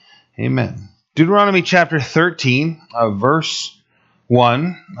Amen. Deuteronomy chapter 13, verse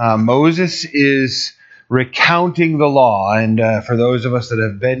 1. Moses is recounting the law. And for those of us that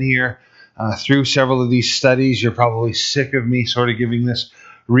have been here through several of these studies, you're probably sick of me sort of giving this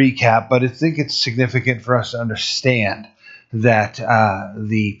recap. But I think it's significant for us to understand that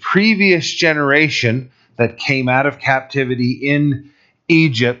the previous generation that came out of captivity in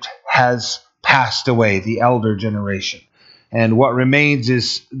Egypt has passed away, the elder generation. And what remains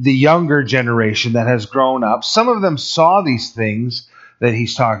is the younger generation that has grown up. Some of them saw these things that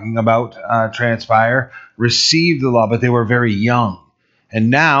he's talking about transpire, received the law, but they were very young. And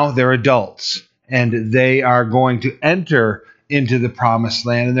now they're adults, and they are going to enter into the promised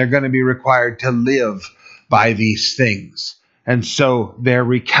land, and they're going to be required to live by these things. And so they're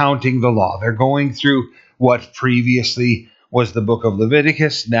recounting the law. They're going through what previously was the book of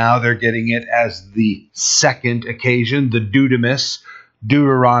Leviticus. Now they're getting it as the second occasion, the Dudamus,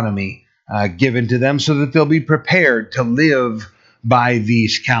 Deuteronomy, given to them so that they'll be prepared to live by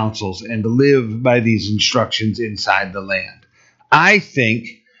these counsels and to live by these instructions inside the land. I think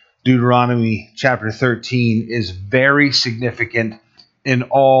Deuteronomy chapter 13 is very significant in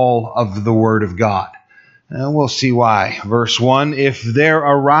all of the Word of God. And we'll see why. Verse 1, if there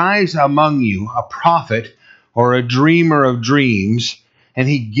arise among you a prophet or a dreamer of dreams, and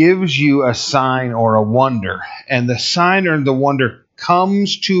he gives you a sign or a wonder, and the sign or the wonder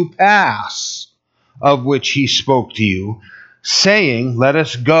comes to pass, of which he spoke to you, saying, let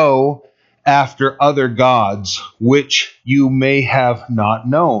us go after other gods, which you may have not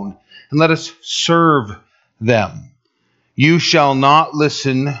known, and let us serve them. You shall not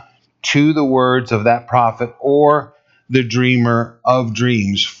listen to the words of that prophet or the dreamer of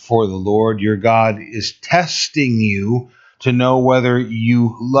dreams, for the Lord your God is testing you to know whether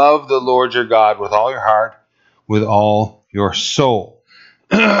you love the Lord your God with all your heart, with all your soul.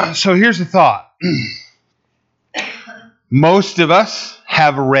 So here's the thought. Most of us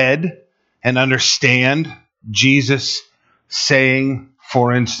have read and understand Jesus saying,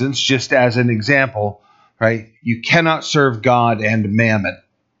 for instance, just as an example, right? You cannot serve God and mammon.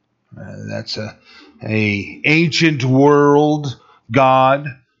 That's a ancient world God.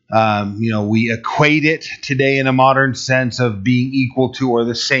 We equate it today in a modern sense of being equal to or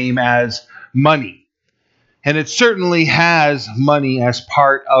the same as money. And it certainly has money as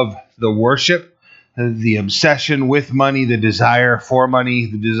part of the worship, the obsession with money, the desire for money,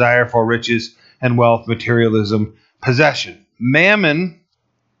 the desire for riches and wealth, materialism, possession. Mammon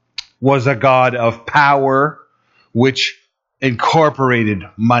was a god of power, which incorporated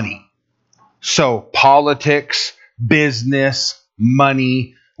money. So politics, business,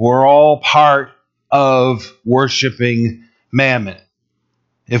 money were all part of worshiping Mammon.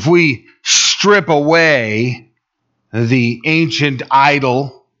 If we strip away the ancient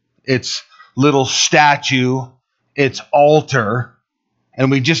idol, its little statue, its altar,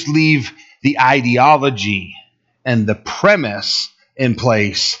 and we just leave the ideology and the premise in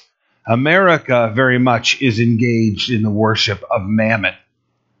place, America very much is engaged in the worship of Mammon.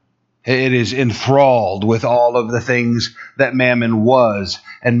 It is enthralled with all of the things that Mammon was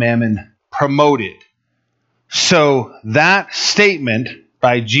and Mammon promoted. So that statement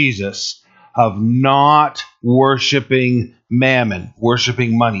by Jesus of not worshiping Mammon,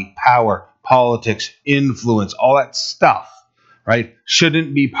 worshiping money, power, politics, influence, all that stuff, right,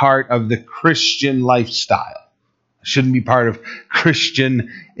 shouldn't be part of the Christian lifestyle. Shouldn't be part of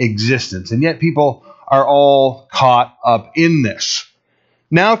Christian existence. And yet people are all caught up in this.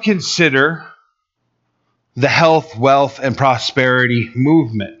 Now consider the health, wealth, and prosperity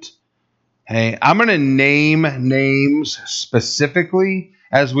movement. Okay, I'm going to name names specifically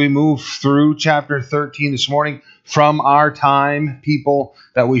as we move through chapter 13 this morning from our time, people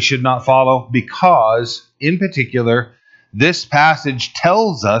that we should not follow, because in particular, this passage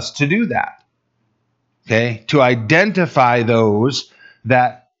tells us to do that. Okay, to identify those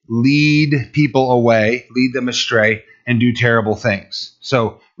that lead people away, lead them astray, and do terrible things.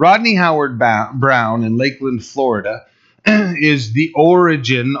 So Rodney Howard Brown in Lakeland, Florida, is the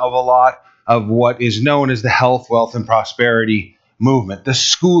origin of a lot of what is known as the health, wealth, and prosperity movement. The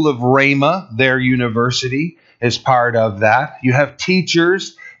School of Rhema, their university, is part of that. You have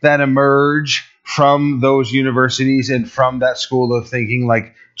teachers that emerge from those universities and from that school of thinking,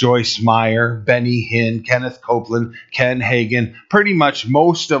 like Joyce Meyer, Benny Hinn, Kenneth Copeland, Ken Hagin, pretty much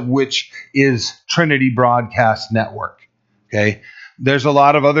most of which is Trinity Broadcast Network. Okay, there's a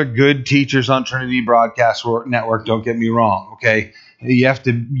lot of other good teachers on Trinity Broadcast Network, don't get me wrong. Okay, you have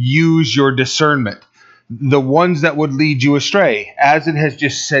to use your discernment. The ones that would lead you astray, as it has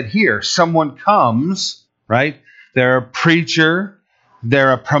just said here, someone comes, right? They're a preacher,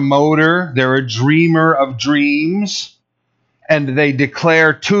 They're a promoter. They're a dreamer of dreams. And they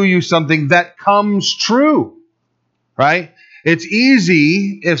declare to you something that comes true, right? It's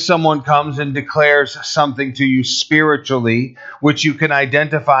easy if someone comes and declares something to you spiritually, which you can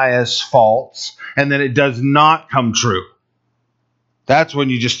identify as false, and then it does not come true. That's when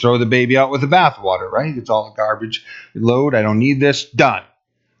you just throw the baby out with the bathwater, right? It's all a garbage load. I don't need this. Done.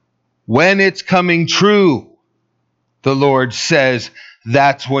 When it's coming true, the Lord says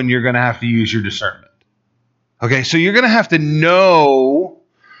that's when you're going to have to use your discernment. Okay, so you're going to have to know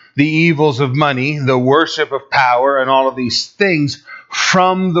the evils of money, the worship of power, and all of these things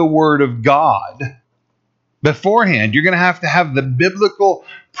from the Word of God beforehand. You're going to have the biblical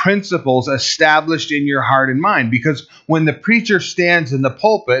principles established in your heart and mind, because when the preacher stands in the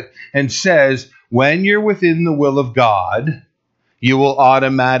pulpit and says, when you're within the will of God, you will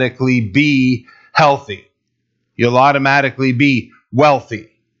automatically be healthy. You'll automatically be wealthy.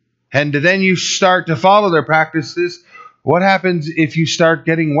 And then you start to follow their practices. What happens if you start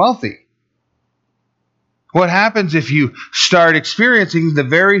getting wealthy? What happens if you start experiencing the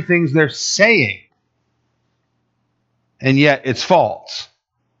very things they're saying, and yet it's false?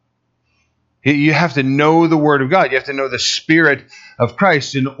 You have to know the Word of God. You have to know the Spirit of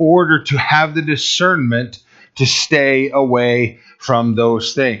Christ in order to have the discernment to stay away from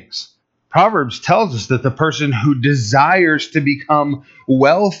those things. Proverbs tells us that the person who desires to become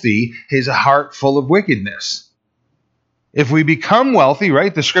wealthy has a heart full of wickedness. If we become wealthy,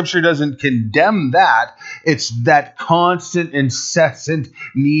 right, the Scripture doesn't condemn that. It's that constant, incessant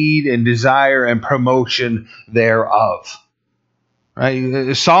need and desire and promotion thereof.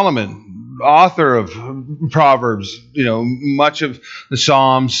 Right? Solomon, author of Proverbs, much of the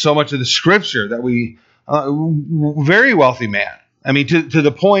Psalms, so much of the Scripture that we, very wealthy man. I mean, to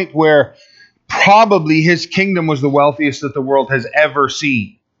the point where probably his kingdom was the wealthiest that the world has ever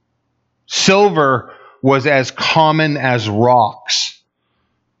seen. Silver was as common as rocks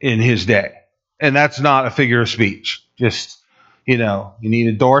in his day. And that's not a figure of speech. Just, you need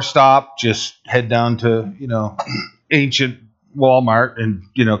a doorstop, just head down to, ancient Walmart and,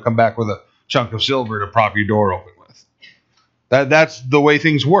 come back with a chunk of silver to prop your door open with. That's the way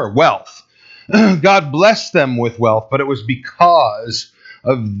things were. Wealth. God blessed them with wealth, but it was because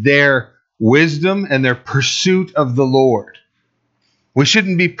of their wisdom and their pursuit of the Lord. We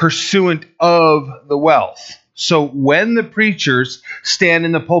shouldn't be pursuant of the wealth. So when the preachers stand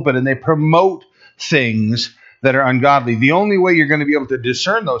in the pulpit and they promote things that are ungodly, the only way you're going to be able to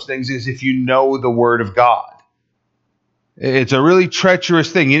discern those things is if you know the Word of God. It's a really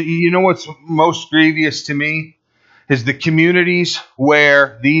treacherous thing. You know what's most grievous to me is the communities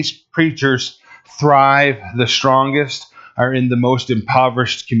where these preachers thrive the strongest are in the most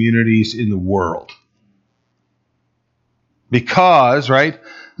impoverished communities in the world. Because, right,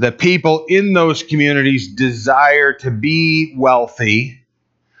 the people in those communities desire to be wealthy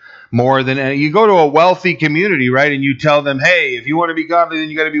more than any. You go to a wealthy community, right, and you tell them, hey, if you want to be godly, then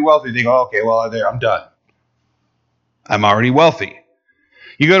you got to be wealthy. They go, okay, well, there, I'm done. I'm already wealthy.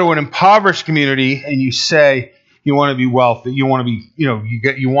 You go to an impoverished community and you say, you want to be wealthy, you want to be,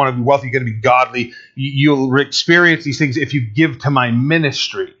 you want to be wealthy, you got to be godly. You'll experience these things if you give to my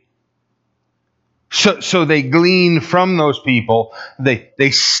ministry. So they glean from those people.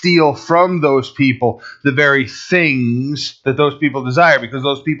 They steal from those people the very things that those people desire, because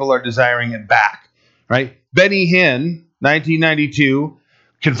those people are desiring it back, right? Benny Hinn, 1992,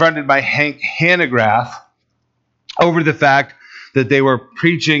 confronted by Hank Hanegraaff over the fact that they were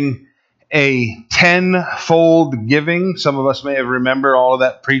preaching a tenfold giving. Some of us may have remembered all of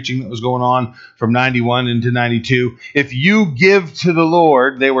that preaching that was going on from 91 into 92. If you give to the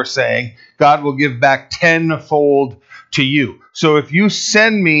Lord, they were saying, God will give back tenfold to you. So if you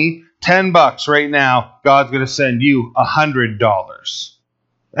send me $10 right now, God's going to send you $100.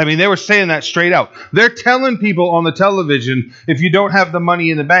 I mean, they were saying that straight out. They're telling people on the television, if you don't have the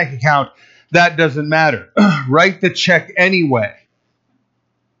money in the bank account, that doesn't matter. Write the check anyway,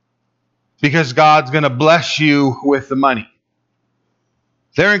 because God's going to bless you with the money.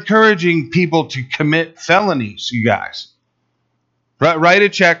 They're encouraging people to commit felonies, you guys. Write a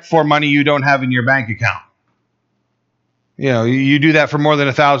check for money you don't have in your bank account. You do that for more than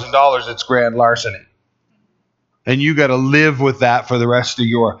 $1,000, it's grand larceny. And you got to live with that for the rest of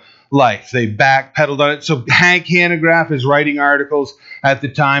your life. They backpedaled on it. So Hank Hanegraaff is writing articles at the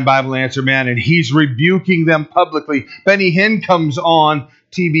time, Bible Answer Man, and he's rebuking them publicly. Benny Hinn comes on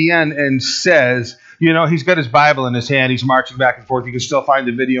TBN and says, he's got his Bible in his hand. He's marching back and forth. You can still find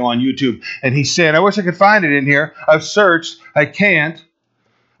the video on YouTube. And he's saying, I wish I could find it in here. I've searched. I can't.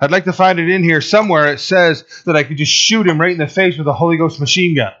 I'd like to find it in here somewhere. It says that I could just shoot him right in the face with a Holy Ghost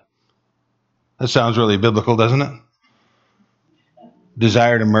machine gun. That sounds really biblical, doesn't it?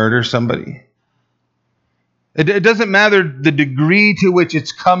 Desire to murder somebody. It doesn't matter the degree to which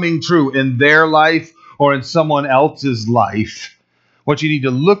it's coming true in their life or in someone else's life. What you need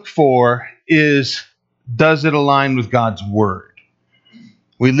to look for is, does it align with God's word?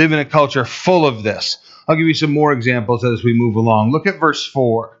 We live in a culture full of this. I'll give you some more examples as we move along. Look at verse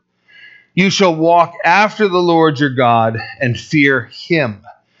 4. You shall walk after the Lord your God and fear him,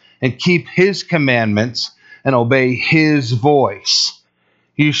 and keep his commandments and obey his voice.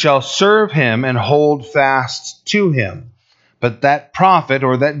 You shall serve him and hold fast to him. But that prophet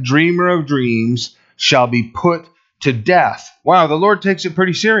or that dreamer of dreams shall be put to death. Wow, the Lord takes it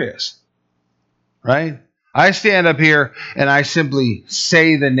pretty serious, right? I stand up here and I simply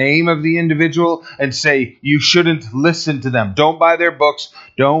say the name of the individual and say, you shouldn't listen to them. Don't buy their books.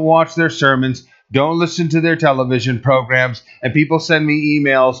 Don't watch their sermons. Don't listen to their television programs. And people send me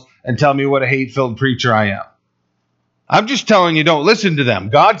emails and tell me what a hate-filled preacher I am. I'm just telling you, don't listen to them.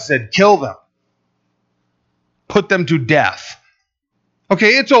 God said, kill them. Put them to death.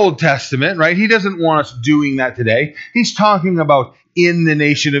 Okay, it's Old Testament, right? He doesn't want us doing that today. He's talking about in the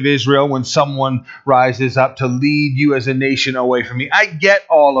nation of Israel when someone rises up to lead you as a nation away from me. I get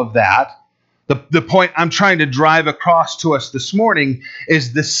all of that. The point I'm trying to drive across to us this morning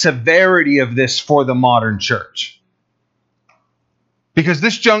is the severity of this for the modern church. Because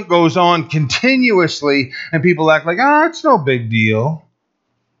this junk goes on continuously and people act like, it's no big deal.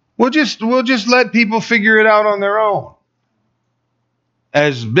 We'll just let people figure it out on their own.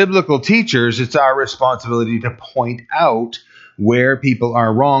 As biblical teachers, it's our responsibility to point out where people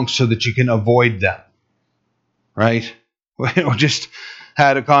are wrong so that you can avoid them. Right? We just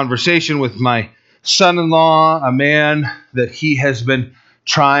had a conversation with my son-in-law, a man that he has been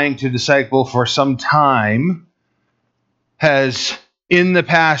trying to disciple for some time, has in the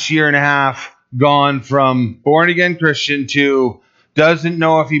past year and a half gone from born-again Christian to doesn't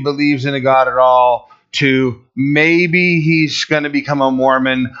know if he believes in a God at all, to maybe he's going to become a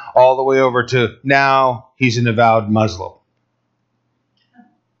Mormon, all the way over to now he's an avowed Muslim.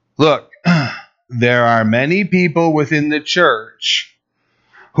 Look, there are many people within the church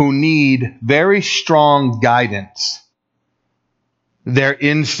who need very strong guidance. Their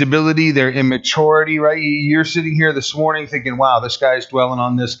instability, their immaturity, right? You're sitting here this morning thinking, wow, this guy's dwelling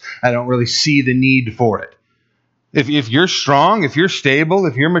on this. I don't really see the need for it. If you're strong, if you're stable,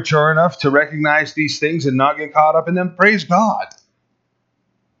 if you're mature enough to recognize these things and not get caught up in them, praise God.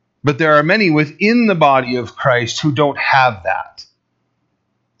 But there are many within the body of Christ who don't have that.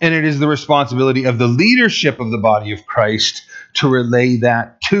 And it is the responsibility of the leadership of the body of Christ to relay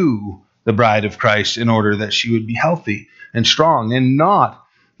that to the bride of Christ in order that she would be healthy and strong and not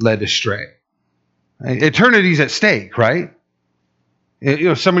led astray. Eternity's at stake, right?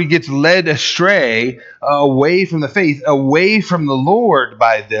 Somebody gets led astray away from the faith, away from the Lord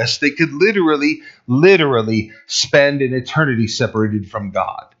by this, they could literally spend an eternity separated from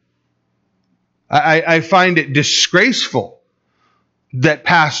God. I find it disgraceful that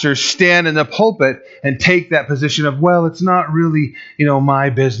pastors stand in the pulpit and take that position of, well, it's not really,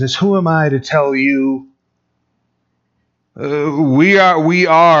 my business. Who am I to tell you? We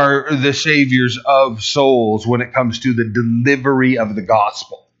are the saviors of souls when it comes to the delivery of the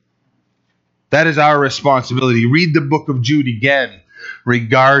gospel. That is our responsibility. Read the book of Jude again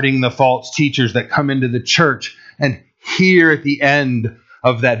regarding the false teachers that come into the church, and here at the end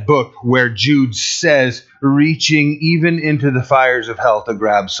of that book where Jude says, reaching even into the fires of hell to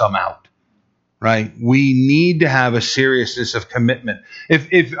grab some out. Right? We need to have a seriousness of commitment.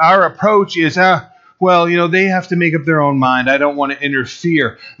 If our approach is, they have to make up their own mind, I don't want to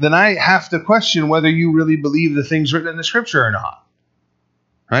interfere, then I have to question whether you really believe the things written in the scripture or not.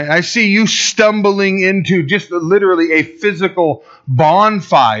 Right? I see you stumbling into just literally a physical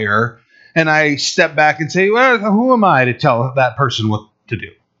bonfire, and I step back and say, well, who am I to tell that person what to do?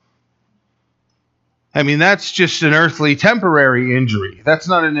 I mean, that's just an earthly temporary injury. That's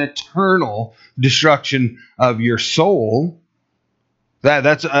not an eternal destruction of your soul.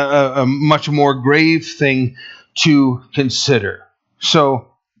 That's a much more grave thing to consider.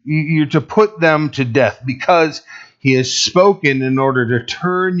 So you're to put them to death because he has spoken in order to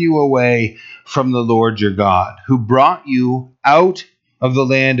turn you away from the Lord your God, who brought you out of the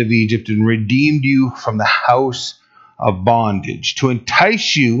land of Egypt and redeemed you from the house of bondage, to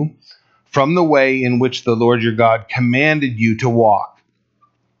entice you from the way in which the Lord your God commanded you to walk.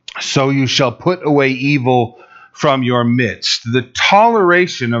 So you shall put away evil from your midst. The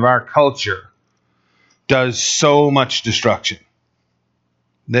toleration of our culture does so much destruction.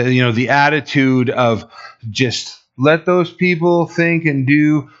 The attitude of just let those people think and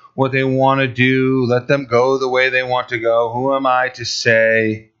do what they want to do. Let them go the way they want to go. Who am I to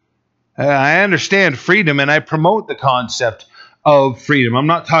say? I understand freedom, and I promote the concept of freedom. I'm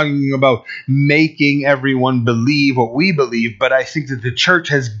not talking about making everyone believe what we believe, but I think that the church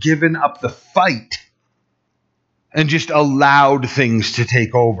has given up the fight and just allowed things to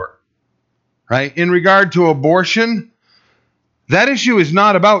take over. Right? In regard to abortion, that issue is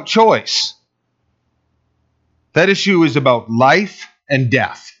not about choice. That issue is about life and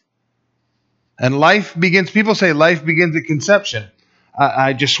death. And people say life begins at conception.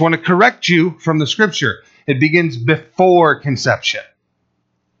 I just want to correct you from the scripture. It begins before conception.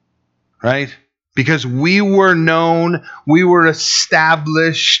 Right? Because we were known, we were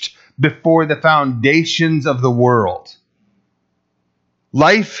established before the foundations of the world.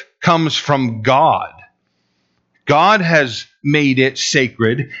 Life comes from God. God has made it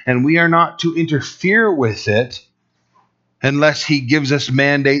sacred, and we are not to interfere with it unless he gives us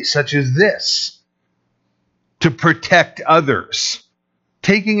mandates such as this to protect others.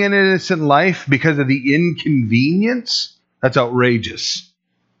 Taking an innocent life because of the inconvenience, that's outrageous.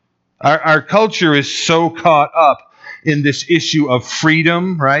 Our culture is so caught up in this issue of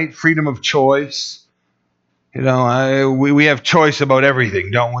freedom, right? Freedom of choice. We have choice about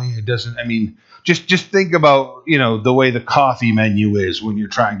everything, don't we? It doesn't, just think about, the way the coffee menu is when you're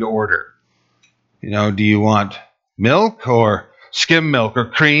trying to order. Do you want milk or skim milk or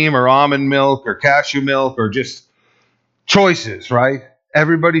cream or almond milk or cashew milk or just choices, right?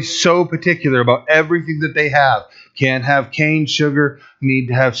 Everybody's so particular about everything that they have. Can't have cane sugar, need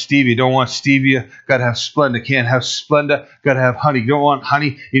to have stevia. Don't want stevia, got to have Splenda. Can't have Splenda, got to have honey. Don't want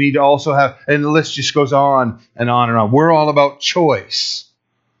honey, you need to also have, and the list just goes on and on and on. We're all about choice.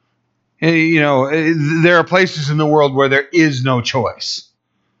 There are places in the world where there is no choice.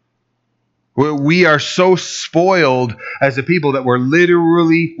 We are so spoiled as a people that we're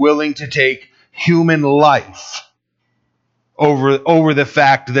literally willing to take human life over the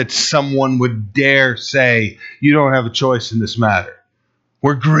fact that someone would dare say, you don't have a choice in this matter.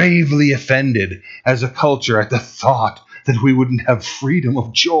 We're gravely offended as a culture at the thought that we wouldn't have freedom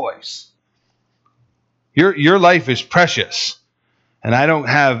of choice. Your life is precious, and I don't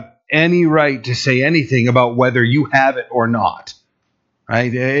have any right to say anything about whether you have it or not.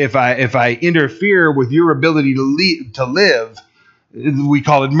 Right? If I interfere with your ability to live, we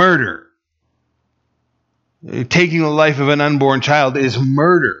call it murder. Taking the life of an unborn child is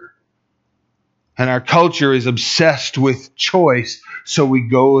murder. And our culture is obsessed with choice, so we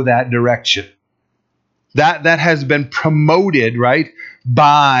go that direction. That has been promoted, right,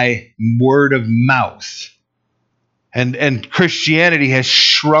 by word of mouth. And Christianity has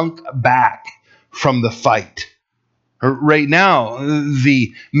shrunk back from the fight. Right now,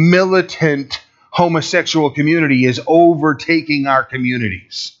 the militant homosexual community is overtaking our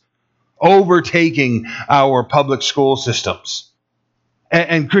communities, overtaking our public school systems.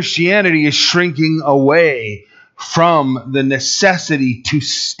 And Christianity is shrinking away from the necessity to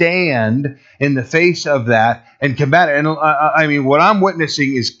stand in the face of that and combat it. And what I'm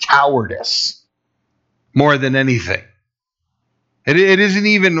witnessing is cowardice more than anything. It isn't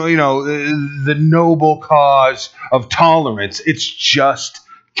even, the noble cause of tolerance. It's just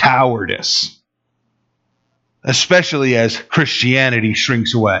cowardice. Especially as Christianity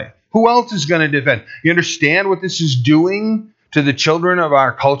shrinks away. Who else is going to defend? You understand what this is doing to the children of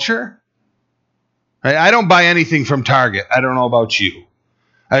our culture? I don't buy anything from Target. I don't know about you.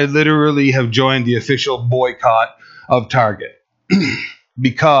 I literally have joined the official boycott of Target.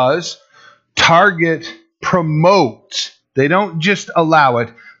 Because Target promotes, they don't just allow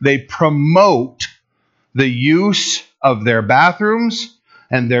it, they promote the use of their bathrooms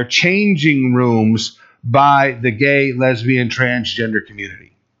and their changing rooms by the gay, lesbian, transgender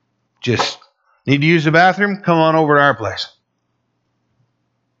community. Just need to use the bathroom? Come on over to our place.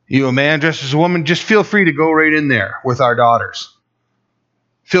 You a man dressed as a woman? Just feel free to go right in there with our daughters.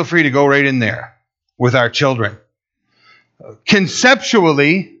 Feel free to go right in there with our children.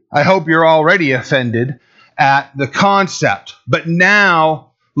 Conceptually, I hope you're already offended at the concept. But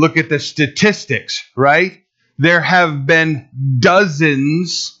now, look at the statistics, right? There have been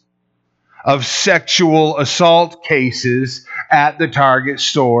dozens of sexual assault cases at the Target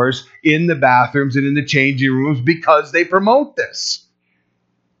stores, in the bathrooms and in the changing rooms because they promote this.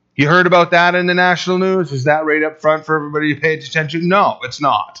 You heard about that in the national news? Is that right up front for everybody to pay attention? No, it's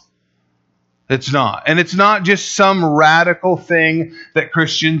not. It's not. And it's not just some radical thing that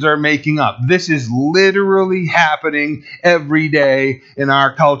Christians are making up. This is literally happening every day in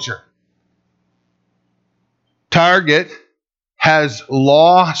our culture. Target has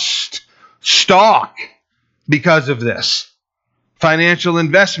lost stock because of this. Financial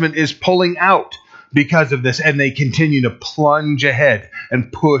investment is pulling out because of this, and they continue to plunge ahead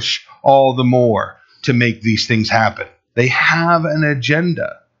and push all the more to make these things happen. They have an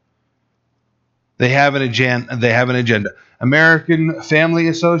agenda. They have an agenda. American Family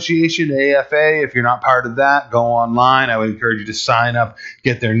Association, AFA, if you're not part of that, go online. I would encourage you to sign up,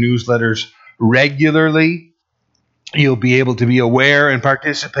 get their newsletters regularly. You'll be able to be aware and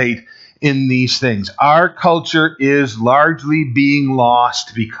participate in these things. Our culture is largely being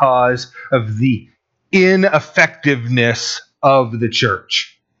lost because of the ineffectiveness of the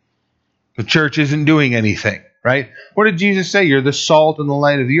church. The church isn't doing anything, right? What did Jesus say? You're the salt and the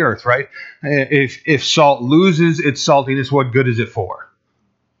light of the earth, right? If salt loses its saltiness, what good is it for?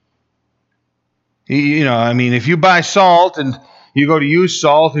 If you buy salt and you go to use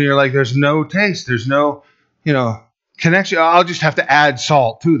salt and you're like, there's no taste, there's no, connection. I'll just have to add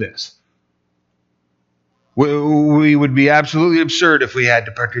salt to this. We would be absolutely absurd if we had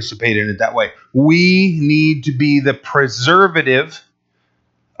to participate in it that way. We need to be the preservative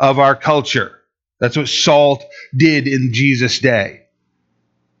of our culture. That's what salt did in Jesus' day.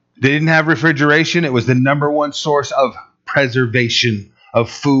 They didn't have refrigeration. It was the number one source of preservation of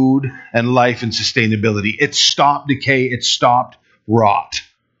food and life and sustainability. It stopped decay. It stopped rot.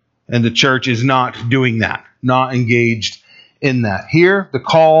 And the church is not doing that, not engaged in that. Here, the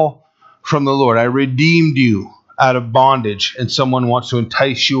call from the Lord, I redeemed you out of bondage, and someone wants to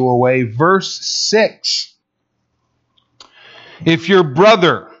entice you away. Verse 6. If your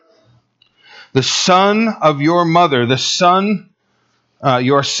brother, the son of your mother,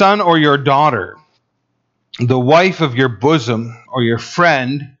 your son or your daughter, the wife of your bosom or your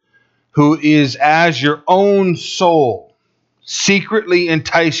friend, who is as your own soul, secretly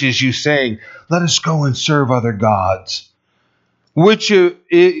entices you, saying, let us go and serve other gods, which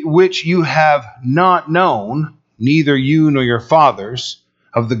you have not known, neither you nor your fathers,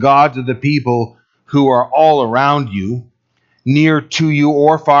 of the gods of the people who are all around you, near to you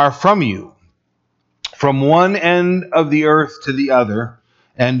or far from you, from one end of the earth to the other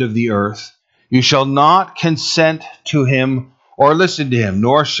end of the earth, you shall not consent to him or listen to him,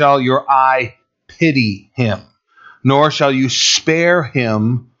 nor shall your eye pity him, nor shall you spare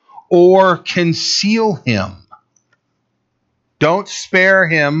him or conceal him. Don't spare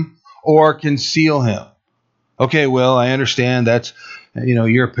him or conceal him. Okay, Will, I understand that's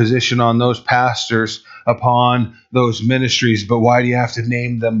your position on those pastors, upon those ministries, but why do you have to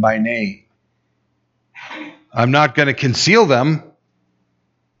name them by name? I'm not going to conceal them.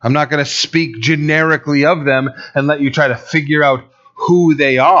 I'm not going to speak generically of them and let you try to figure out who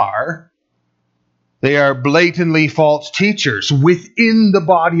they are. They are blatantly false teachers within the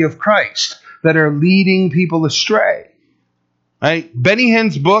body of Christ that are leading people astray. Right? Benny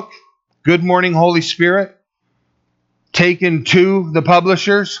Hinn's book, Good Morning Holy Spirit, taken to the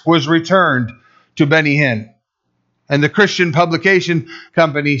publishers, was returned to Benny Hinn. And the Christian Publication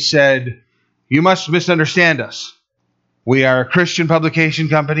Company said, you must misunderstand us. We are a Christian publication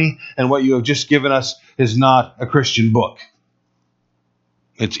company, and what you have just given us is not a Christian book.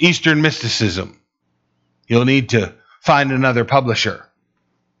 It's Eastern mysticism. You'll need to find another publisher.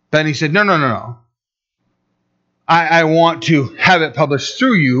 Benny said, no. I want to have it published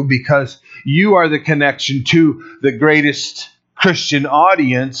through you because you are the connection to the greatest Christian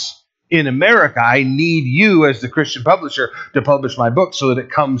audience in America. I need you as the Christian publisher to publish my book so that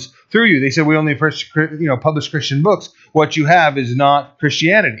it comes through you. They said, we only publish Christian books. What you have is not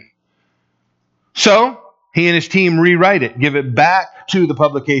Christianity. So he and his team rewrite it, give it back to the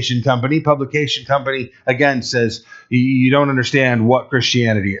publication company. Publication company, again, says, you don't understand what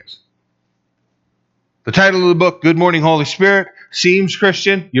Christianity is. The title of the book, Good Morning Holy Spirit, seems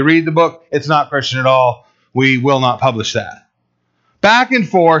Christian. You read the book, it's not Christian at all. We will not publish that. Back and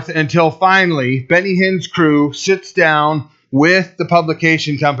forth until finally Benny Hinn's crew sits down with the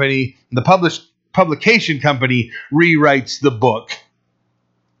publication company. The publication company rewrites the book.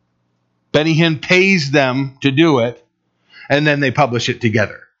 Benny Hinn pays them to do it, and then they publish it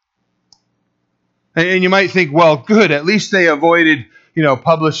together. And you might think, well, good, at least they avoided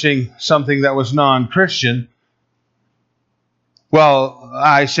publishing something that was non-Christian. Well,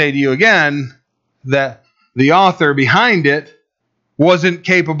 I say to you again that the author behind it wasn't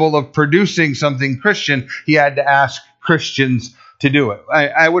capable of producing something Christian. He had to ask Christians to do it.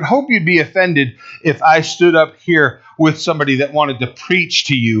 I would hope you'd be offended if I stood up here with somebody that wanted to preach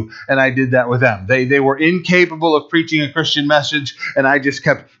to you and I did that with them. They were incapable of preaching a Christian message, and I just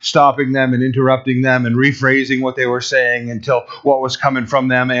kept stopping them and interrupting them and rephrasing what they were saying until what was coming from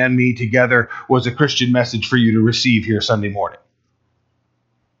them and me together was a Christian message for you to receive here Sunday morning.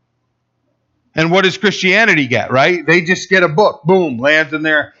 And what does Christianity get, right? They just get a book. Boom, lands in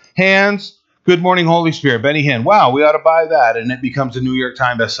their hands. Good Morning, Holy Spirit, Benny Hinn. Wow, we ought to buy that. And it becomes a New York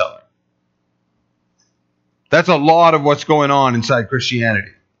Times bestseller. That's a lot of what's going on inside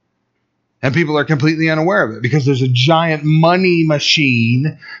Christianity. And people are completely unaware of it because there's a giant money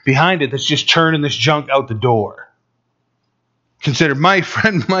machine behind it that's just churning this junk out the door. Consider my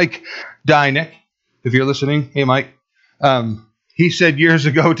friend Mike Dynick, if you're listening. Hey, Mike. He said years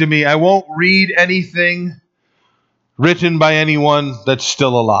ago to me, I won't read anything written by anyone that's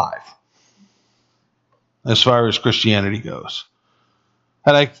still alive, as far as Christianity goes.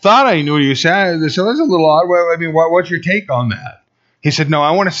 And I thought I knew what he was saying. So that's a little odd. I mean, what's your take on that? He said, no,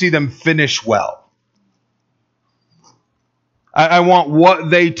 I want to see them finish well. I want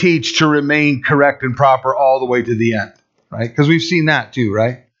what they teach to remain correct and proper all the way to the end, right? Because we've seen that too,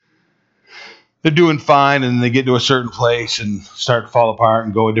 right? They're doing fine, and they get to a certain place and start to fall apart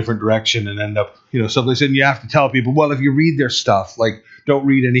and go a different direction and end up, someplace. And you have to tell people, well, if you read their stuff, like, don't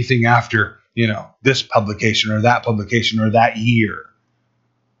read anything after, this publication or that year.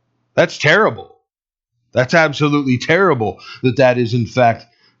 That's terrible. That's absolutely terrible that is, in fact,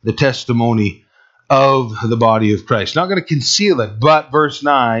 the testimony of the body of Christ. Not going to conceal it, but verse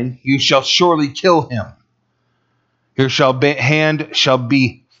 9, you shall surely kill him. Your hand shall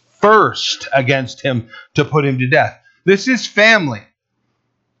be first against him to put him to death. This is family.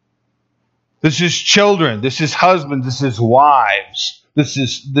 This is children. This is husbands. This is wives. This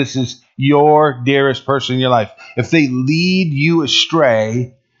is your dearest person in your life. If they lead you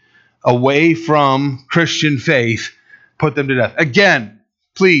astray away from Christian faith, put them to death. Again,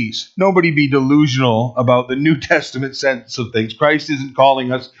 please, nobody be delusional about the New Testament sense of things. Christ isn't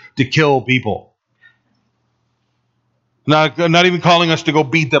calling us to kill people. Not even calling us to go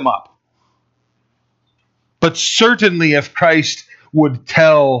beat them up. But certainly if Christ would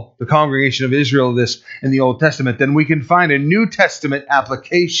tell the congregation of Israel this in the Old Testament, then we can find a New Testament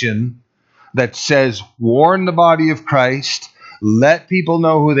application that says, warn the body of Christ, let people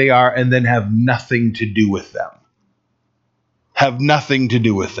know who they are, and then have nothing to do with them. Have nothing to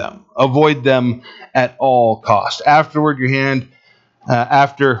do with them. Avoid them at all costs. Afterward,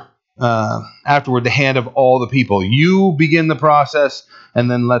 afterward, the hand of all the people. You begin the process,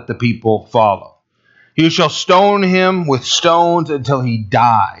 and then let the people follow. You shall stone him with stones until he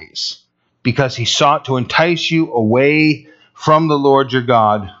dies, because he sought to entice you away from the Lord your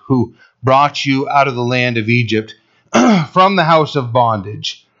God, who brought you out of the land of Egypt, from the house of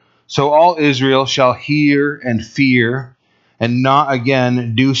bondage. So all Israel shall hear and fear, and not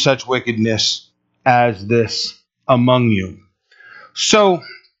again do such wickedness as this among you. So,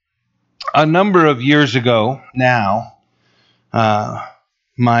 a number of years ago now,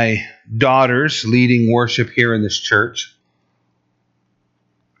 my daughters leading worship here in this church,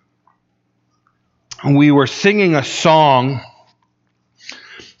 we were singing a song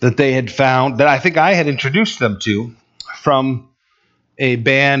that they had found, that I think I had introduced them to, from a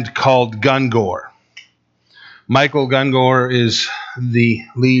band called Gungor. Michael Gungor is the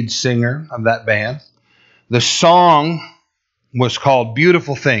lead singer of that band. The song was called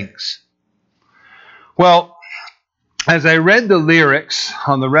Beautiful Things. Well, as I read the lyrics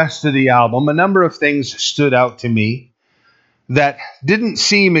on the rest of the album, a number of things stood out to me that didn't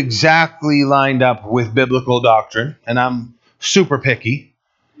seem exactly lined up with biblical doctrine, and I'm super picky.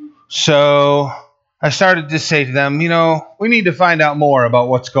 So I started to say to them, we need to find out more about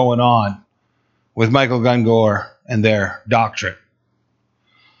what's going on with Michael Gungor and their doctrine.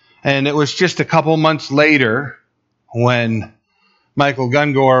 And it was just a couple months later when Michael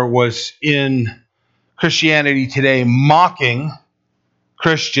Gungor was in Christianity Today mocking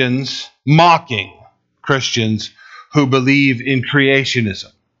Christians who believe in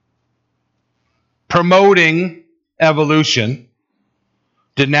creationism, promoting evolution,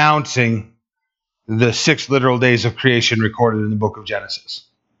 denouncing the 6 literal days of creation recorded in the book of Genesis.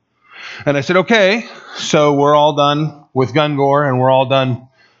 And I said, okay, so we're all done with Gungor, and we're all done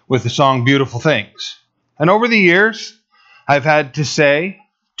with the song Beautiful Things. And over the years, I've had to say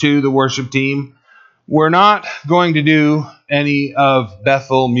to the worship team, we're not going to do any of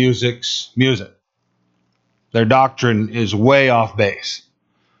Bethel Music's music. Their doctrine is way off base.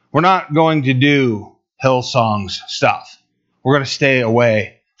 We're not going to do Hillsong's stuff. We're going to stay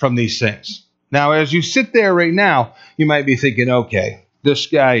away from these things. Now, as you sit there right now, you might be thinking, okay, this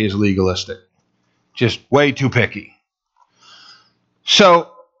guy is legalistic. Just way too picky.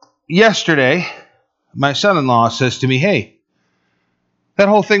 So, yesterday, my son-in-law says to me, hey, that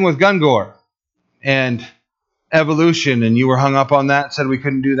whole thing with Gungor and evolution, and you were hung up on that, said we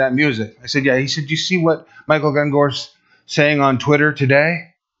couldn't do that music. I said, yeah. He said, you see what Michael Gungor's saying on Twitter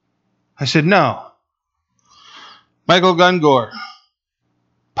today? I said, no. Michael Gungor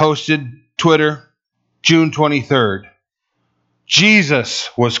posted Twitter, June 23rd. Jesus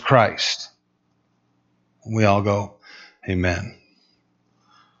was Christ. We all go, amen.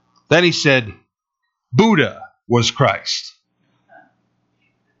 Then he said, Buddha was Christ.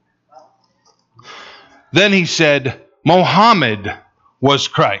 Then he said, Mohammed was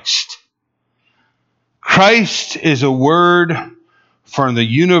Christ. Christ is a word for the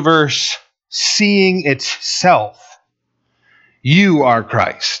universe seeing itself. You are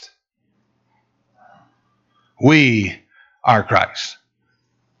Christ. We are Christ.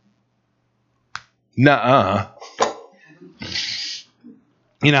 Nuh-uh.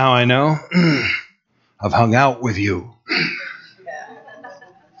 You know how I know? I've hung out with you.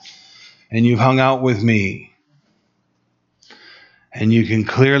 And you've hung out with me. And you can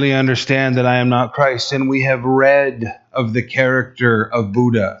clearly understand that I am not Christ. And we have read of the character of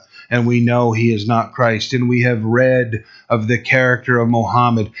Buddha. And we know he is not Christ. And we have read of the character of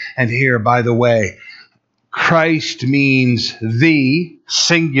Muhammad. And here, by the way, Christ means the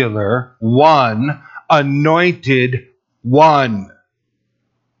singular one, anointed one.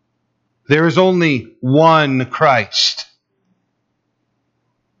 There is only one Christ.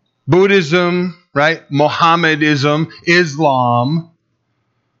 Buddhism, right? Mohammedism, Islam,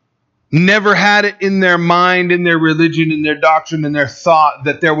 never had it in their mind, in their religion, in their doctrine, in their thought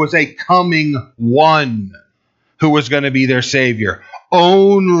that there was a coming one who was going to be their Savior.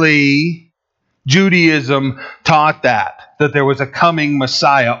 Only Judaism taught that there was a coming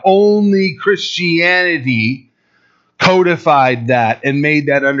Messiah. Only Christianity codified that and made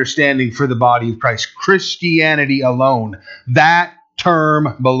that understanding for the body of Christ. Christianity alone. That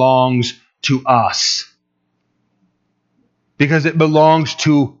term belongs to us because it belongs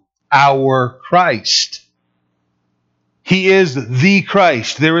to our Christ. He is the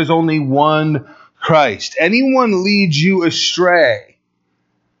Christ. There is only one Christ. Anyone leads you astray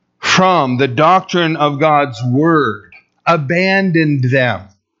from the doctrine of God's word, abandon them.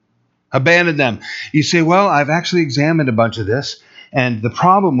 Abandon them. You say, well, I've actually examined a bunch of this. And the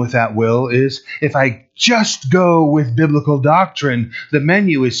problem with that, Will, is if I just go with biblical doctrine, the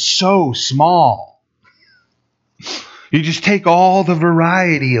menu is so small. You just take all the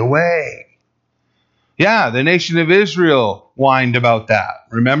variety away. Yeah, the nation of Israel whined about that.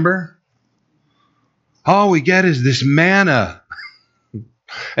 Remember? All we get is this manna.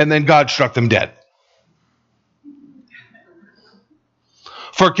 And then God struck them dead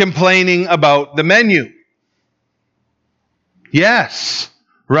for complaining about the menu. Yes,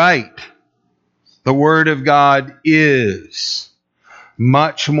 right. The Word of God is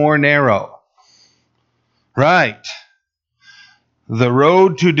much more narrow. Right. The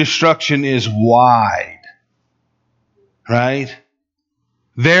road to destruction is wide. Right?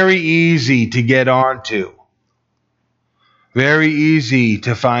 Very easy to get onto. Very easy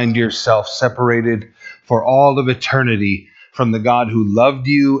to find yourself separated for all of eternity from the God who loved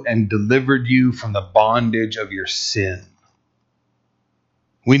you and delivered you from the bondage of your sin.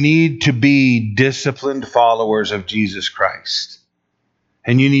 We need to be disciplined followers of Jesus Christ.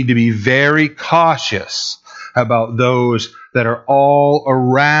 And you need to be very cautious about those that are all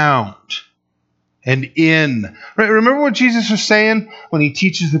around and in. Remember what Jesus was saying when he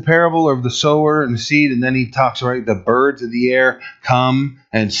teaches the parable of the sower and the seed, and then he talks about the birds of the air come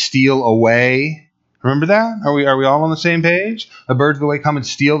and steal away. Remember that? Are we all on the same page? The birds of the way come and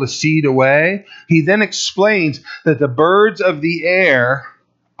steal the seed away. He then explains that the birds of the air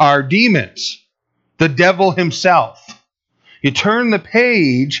are demons, the devil himself. You turn the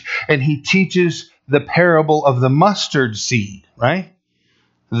page and he teaches the parable of the mustard seed, right?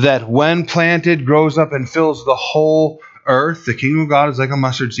 That when planted grows up and fills the whole earth. The kingdom of God is like a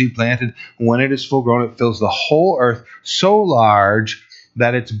mustard seed planted. When it is full grown, it fills the whole earth so large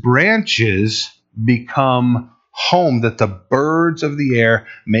that its branches become home, that the birds of the air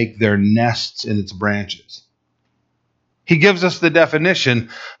make their nests in its branches. He gives us the definition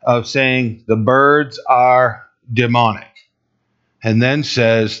of saying the birds are demonic. And then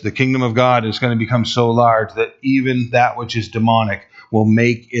says the kingdom of God is going to become so large that even that which is demonic will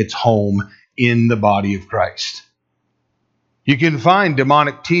make its home in the body of Christ. You can find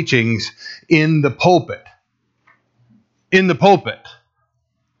demonic teachings in the pulpit. In the pulpit.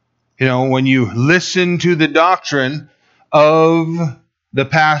 You know, when you listen to the doctrine of the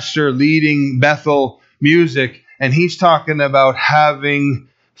pastor leading Bethel music, and he's talking about having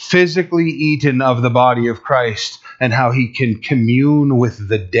physically eaten of the body of Christ and how he can commune with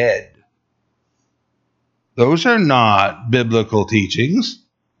the dead. Those are not biblical teachings.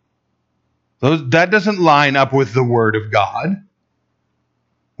 That doesn't line up with the Word of God.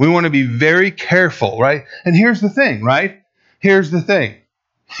 We want to be very careful, right? And here's the thing, right? Here's the thing.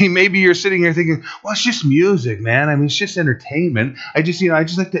 Maybe you're sitting here thinking, well, it's just music, man. I mean, it's just entertainment. I just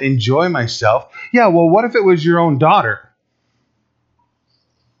like to enjoy myself. Yeah, well, what if it was your own daughter?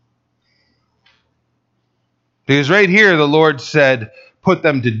 Because right here, the Lord said, put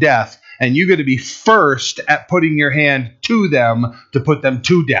them to death. And you got to be first at putting your hand to them to put them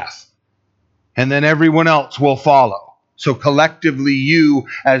to death. And then everyone else will follow. So collectively, you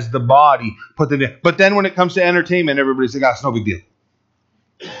as the body put them to. But then when it comes to entertainment, everybody's like, it's no big deal.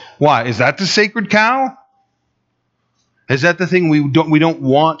 Why? Is that the sacred cow? Is that the thing we don't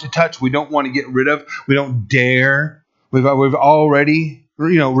want to touch? We don't want to get rid of? We don't dare? We've already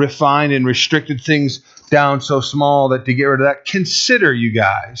refined and restricted things down so small that to get rid of that, consider, you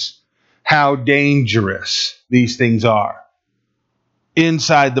guys, how dangerous these things are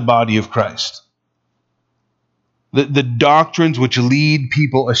inside the body of Christ. The doctrines which lead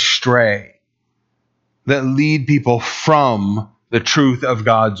people astray, that lead people from the truth of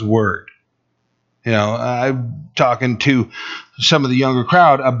God's word. I'm talking to some of the younger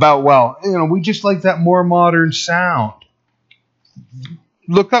crowd about, we just like that more modern sound.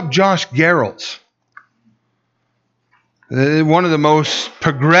 Look up Josh Gerholtz. One of the most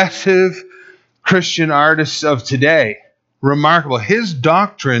progressive Christian artists of today. Remarkable. His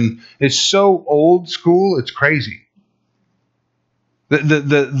doctrine is so old school, it's crazy. He's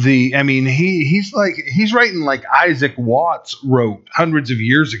writing like Isaac Watts wrote hundreds of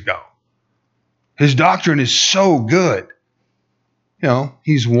years ago. His doctrine is so good.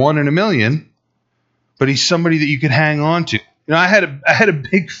 He's one in a million, but he's somebody that you can hang on to. I had a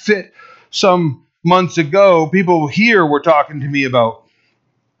big fit some months ago. People here were talking to me about,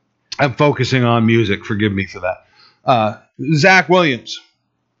 I'm focusing on music, forgive me for that. Zach Williams,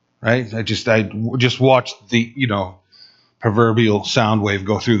 right? I just watched the, proverbial sound wave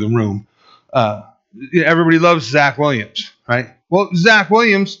go through the room. Everybody loves Zach Williams, right? Well, Zach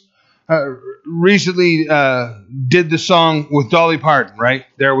Williams recently did the song with Dolly Parton, right?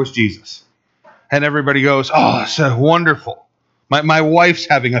 There Was Jesus. And everybody goes, oh, it's so wonderful. My wife's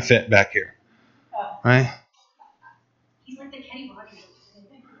having a fit back here, right? He's like the Kenny Rogers.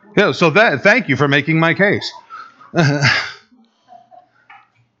 Yeah, so thank you for making my case.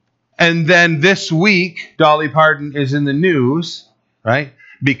 And then this week, Dolly Parton is in the news, right?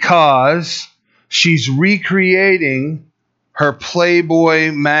 Because she's recreating her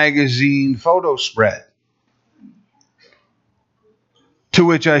Playboy magazine photo spread. To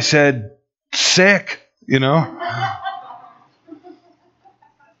which I said, sick,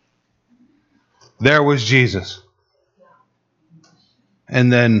 There was Jesus.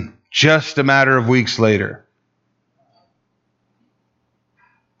 And then just a matter of weeks later,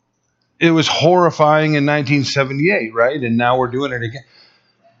 it was horrifying in 1978, right? And now we're doing it again.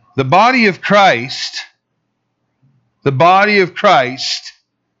 The body of Christ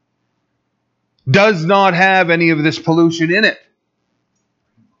does not have any of this pollution in it.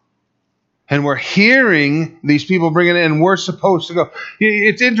 And we're hearing these people bring it in, and we're supposed to go.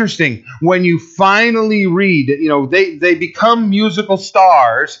 It's interesting when you finally read, they become musical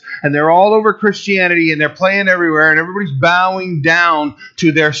stars, and they're all over Christianity, and they're playing everywhere, and everybody's bowing down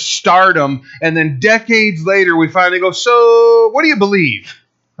to their stardom. And then decades later, we finally go, so what do you believe?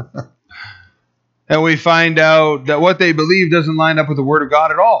 And we find out that what they believe doesn't line up with the Word of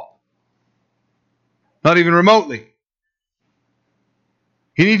God at all. Not even remotely.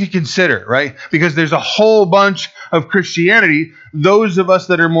 You need to consider, right? Because there's a whole bunch of Christianity. Those of us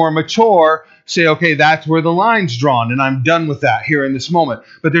that are more mature say, okay, that's where the line's drawn, and I'm done with that here in this moment.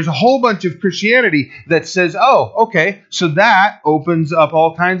 But there's a whole bunch of Christianity that says, oh, okay, so that opens up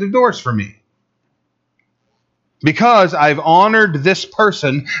all kinds of doors for me. Because I've honored this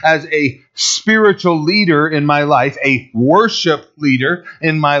person as a spiritual leader in my life, a worship leader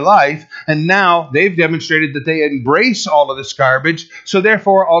in my life, and now they've demonstrated that they embrace all of this garbage, so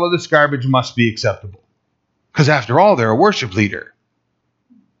therefore all of this garbage must be acceptable. Because after all, they're a worship leader.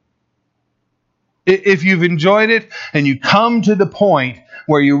 If you've enjoyed it and you come to the point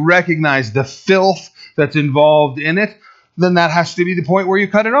where you recognize the filth that's involved in it, then that has to be the point where you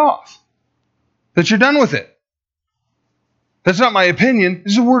cut it off. That you're done with it. That's not my opinion.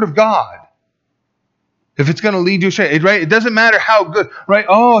 This is the Word of God. If it's going to lead you astray, right? It doesn't matter how good, right?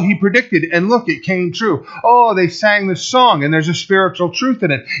 Oh, he predicted, and look, it came true. Oh, they sang this song, and there's a spiritual truth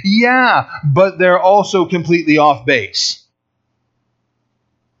in it. Yeah, but they're also completely off base.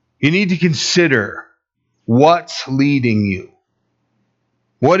 You need to consider what's leading you.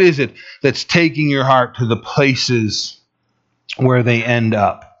 What is it that's taking your heart to the places where they end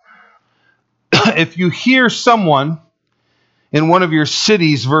up? If you hear someone in one of your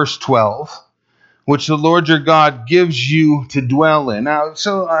cities, verse 12, which the Lord your God gives you to dwell in. Now,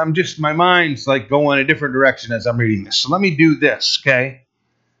 so my mind's like going a different direction as I'm reading this. So let me do this, okay?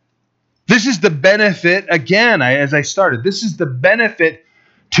 This is the benefit, again, as I started, this is the benefit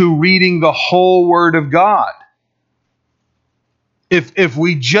to reading the whole Word of God. If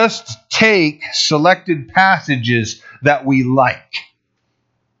we just take selected passages that we like,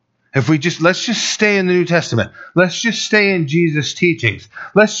 let's just stay in the New Testament. Let's just stay in Jesus' teachings.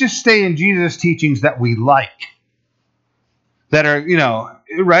 Let's just stay in Jesus' teachings that we like. That are,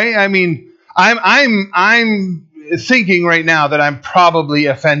 right? I mean, I'm thinking right now that I'm probably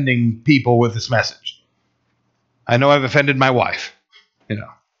offending people with this message. I know I've offended my wife,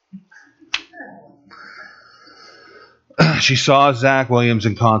 She saw Zach Williams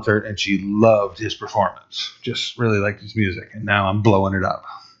in concert and she loved his performance. Just really liked his music. And now I'm blowing it up.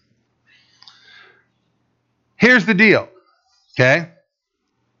 Here's the deal, okay?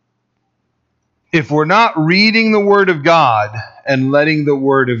 If we're not reading the Word of God and letting the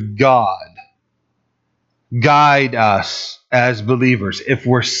Word of God guide us as believers, if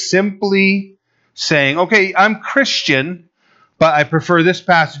we're simply saying, okay, I'm Christian, but I prefer this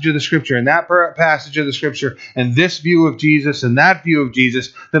passage of the Scripture and that passage of the Scripture and this view of Jesus and that view of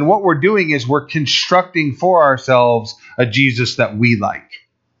Jesus, then what we're doing is we're constructing for ourselves a Jesus that we like.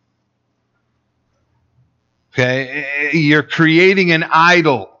 Okay? You're creating an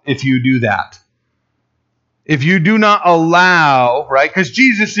idol if you do that. If you do not allow, right? Because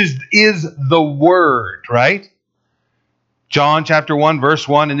Jesus is the Word, right? John chapter 1, verse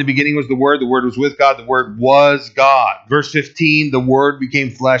 1, in the beginning was the Word was with God, the Word was God. Verse 15, the Word became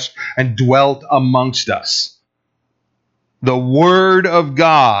flesh and dwelt amongst us. The Word of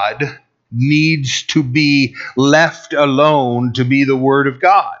God needs to be left alone to be the Word of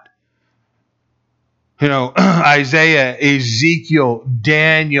God. Isaiah, Ezekiel,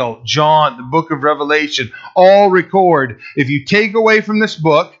 Daniel, John, the book of Revelation, all record, if you take away from this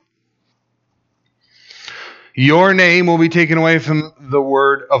book, your name will be taken away from the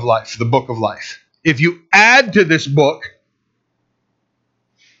word of life, the book of life. If you add to this book,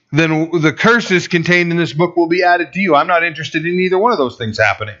 then the curses contained in this book will be added to you. I'm not interested in either one of those things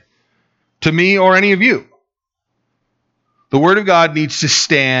happening to me or any of you. The Word of God needs to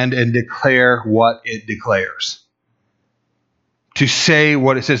stand and declare what it declares. To say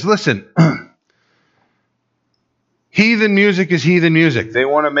what it says. Listen, heathen music is heathen music. They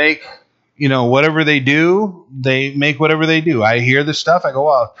want to make, whatever they do, they make whatever they do. I hear this stuff, I go,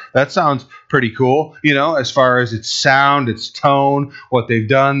 wow, that sounds pretty cool. As far as its sound, its tone, what they've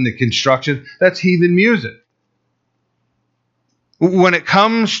done, the construction, that's heathen music. When it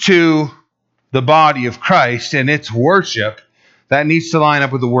comes to the body of Christ and its worship, that needs to line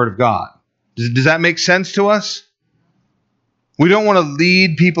up with the Word of God. Does that make sense to us? We don't want to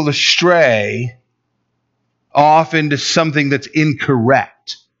lead people astray off into something that's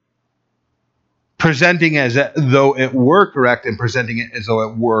incorrect. Presenting as though it were correct and presenting it as though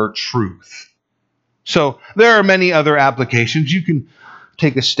it were truth. So there are many other applications. You can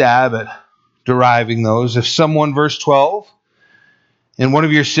take a stab at deriving those. If someone, verse 12, in one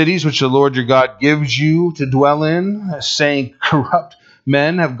of your cities, which the Lord your God gives you to dwell in, saying, corrupt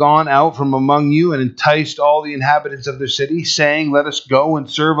men have gone out from among you and enticed all the inhabitants of their city, saying, let us go and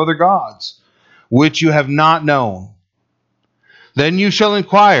serve other gods, which you have not known. Then you shall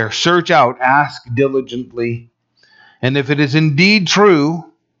inquire, search out, ask diligently. And if it is indeed true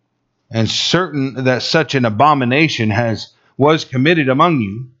and certain that such an abomination was committed among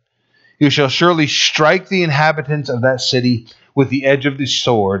you, you shall surely strike the inhabitants of that city with the edge of the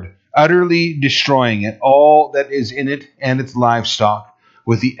sword, utterly destroying it, all that is in it and its livestock.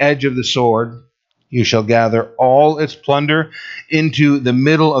 With the edge of the sword you shall gather all its plunder into the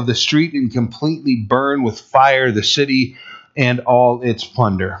middle of the street and completely burn with fire the city and all its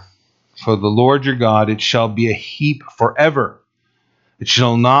plunder. For the Lord your God, it shall be a heap forever. It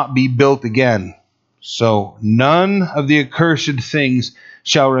shall not be built again. So none of the accursed things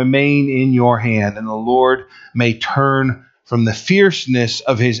shall remain in your hand, and the Lord may turn from the fierceness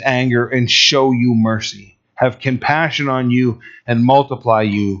of his anger and show you mercy, have compassion on you, and multiply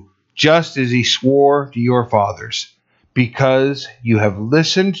you, just as he swore to your fathers, because you have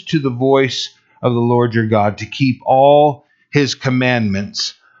listened to the voice of the Lord your God to keep all his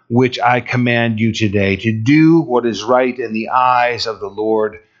commandments, which I command you today, to do what is right in the eyes of the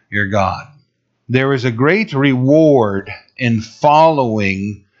Lord your God. There is a great reward in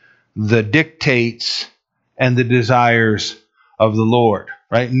following the dictates and the desires of the Lord,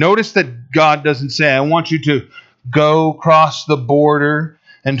 right? Notice that God doesn't say, I want you to go cross the border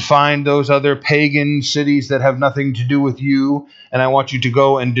and find those other pagan cities that have nothing to do with you, and I want you to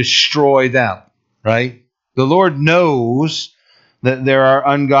go and destroy them, right? The Lord knows that there are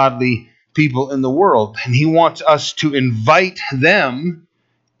ungodly people in the world, and he wants us to invite them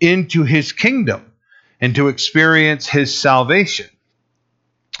into his kingdom and to experience his salvation.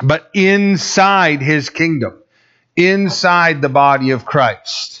 But inside his kingdom, inside the body of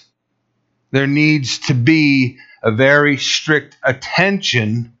Christ, there needs to be a very strict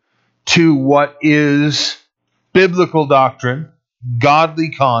attention to what is biblical doctrine,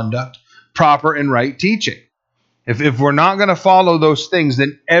 godly conduct, proper and right teaching. If we're not going to follow those things,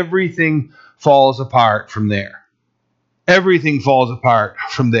 then everything falls apart from there. Everything falls apart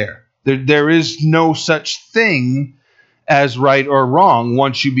from there. There is no such thing as right or wrong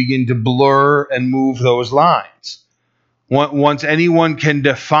once you begin to blur and move those lines. Once anyone can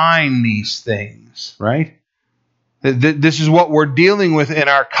define these things, right? This is what we're dealing with in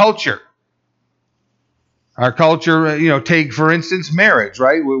our culture. Our culture, take for instance marriage,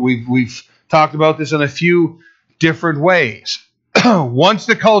 right? We've talked about this in a few different ways. Once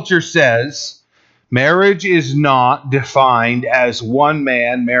the culture says marriage is not defined as one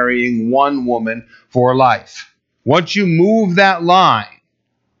man marrying one woman for life, once you move that line,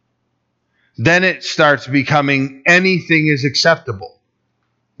 then it starts becoming anything is acceptable.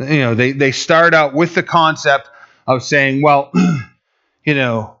 They start out with the concept of saying, well,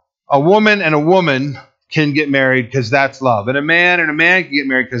 a woman and a woman can get married because that's love, and a man can get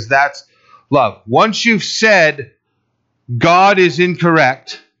married because that's love. Once you've said God is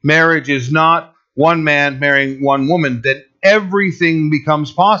incorrect, marriage is not one man marrying one woman, then everything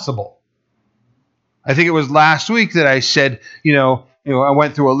becomes possible. I think it was last week that I said, I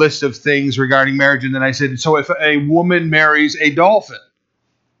went through a list of things regarding marriage, and then I said, so if a woman marries a dolphin,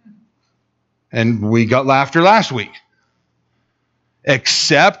 and we got laughter last week,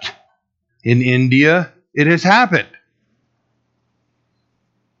 except in India, it has happened.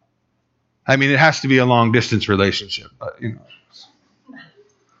 I mean, it has to be a long distance relationship, but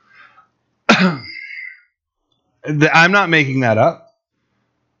I'm not making that up.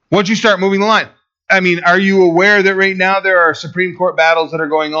 Once you start moving the line, I mean, are you aware that right now there are Supreme Court battles that are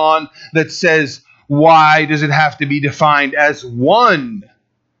going on that says, why does it have to be defined as one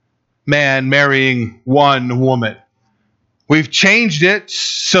man marrying one woman? We've changed it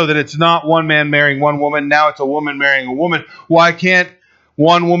so that it's not one man marrying one woman. Now it's a woman marrying a woman. Why can't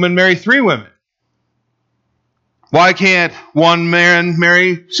one woman marry three women? Why can't one man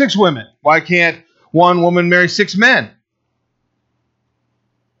marry six women? Why can't one woman marry six men?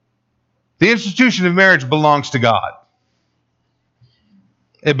 The institution of marriage belongs to God.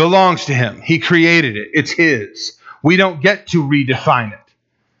 It belongs to him. He created it. It's his. We don't get to redefine it.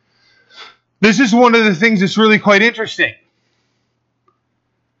 This is one of the things that's really quite interesting.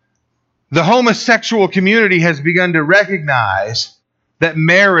 The homosexual community has begun to recognize that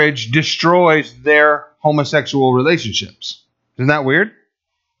marriage destroys their homosexual relationships. Isn't that weird?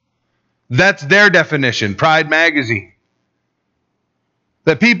 That's their definition, Pride Magazine.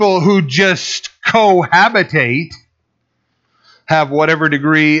 That people who just cohabitate have whatever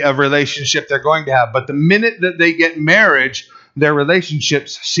degree of relationship they're going to have. But the minute that they get marriage, their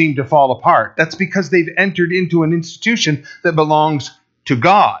relationships seem to fall apart. That's because they've entered into an institution that belongs to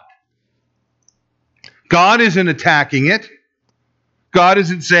God. God isn't attacking it. God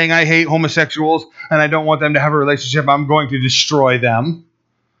isn't saying, I hate homosexuals and I don't want them to have a relationship. I'm going to destroy them.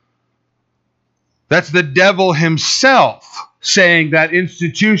 That's the devil himself saying that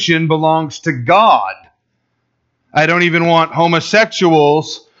institution belongs to God. I don't even want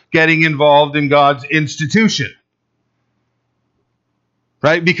homosexuals getting involved in God's institution.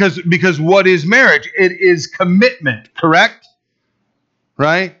 Right? Because what is marriage? It is commitment, correct?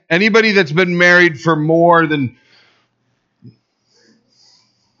 Right? Anybody that's been married for more than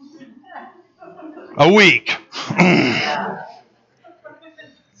a week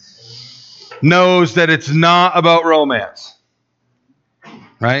knows that it's not about romance.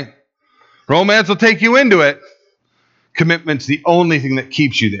 Right? Romance will take you into it. Commitment's the only thing that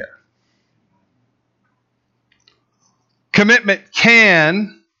keeps you there. Commitment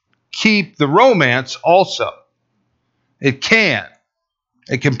can keep the romance also. It can.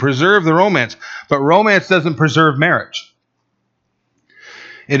 It can preserve the romance, but romance doesn't preserve marriage.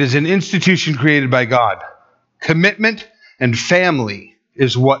 It is an institution created by God. Commitment and family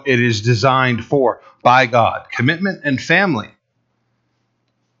is what it is designed for by God. Commitment and family.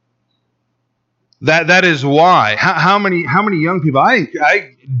 That is why. How many young people?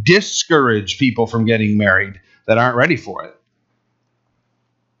 I discourage people from getting married that aren't ready for it.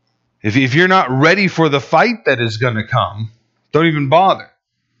 If you're not ready for the fight that is going to come, don't even bother.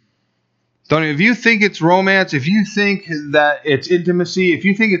 If you think it's romance, if you think that it's intimacy, if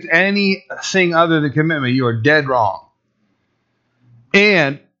you think it's anything other than commitment, you are dead wrong.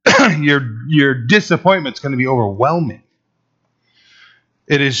 And your disappointment's going to be overwhelming.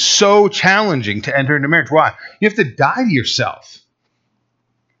 It is so challenging to enter into marriage. Why? You have to die to yourself.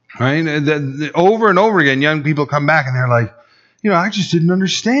 Right? Over and over again, young people come back and they're like, I just didn't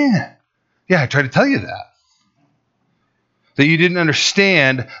understand. Yeah, I tried to tell you that. That you didn't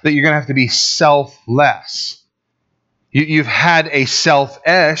understand that you're going to have to be selfless. You've had a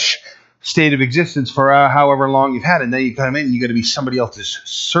selfish state of existence for however long you've had, and then you come in and you've got to be somebody else's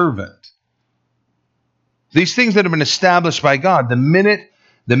servant. These things that have been established by God, the minute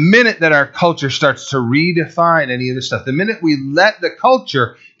that our culture starts to redefine any of this stuff, the minute we let the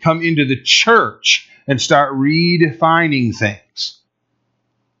culture come into the church and start redefining things.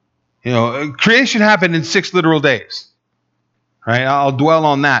 Creation happened in 6 literal days. Right? I'll dwell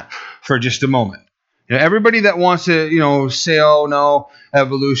on that for just a moment. Everybody that wants to, say, oh no,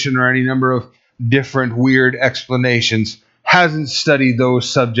 evolution or any number of different weird explanations hasn't studied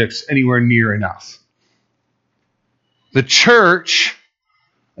those subjects anywhere near enough. The church,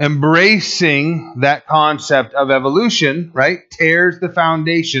 embracing that concept of evolution, right, tears the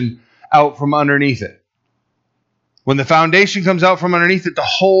foundation out from underneath it. When the foundation comes out from underneath it, the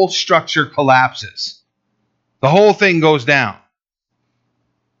whole structure collapses. The whole thing goes down.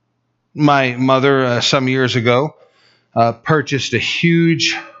 My mother, some years ago, purchased a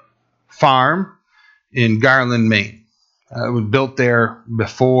huge farm in Garland, Maine. It was built there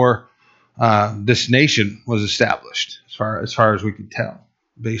before this nation was established, as far as we could tell,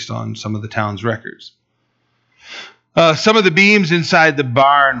 based on some of the town's records. Some of the beams inside the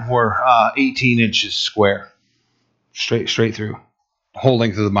barn were 18 inches square, straight through, the whole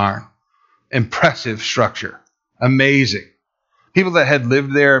length of the barn. Impressive structure, amazing. People that had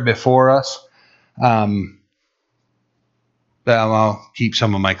lived there before us, I'll keep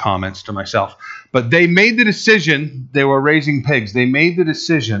some of my comments to myself. But they made the decision, they were raising pigs, they made the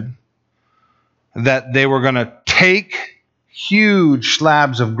decision that they were going to take huge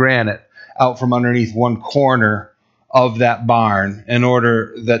slabs of granite out from underneath one corner of that barn in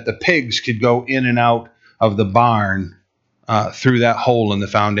order that the pigs could go in and out of the barn through that hole in the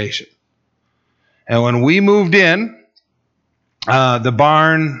foundation. And when we moved in, the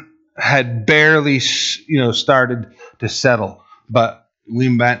barn had barely, started to settle, but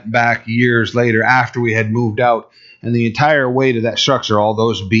we went back years later after we had moved out, and the entire weight of that structure, all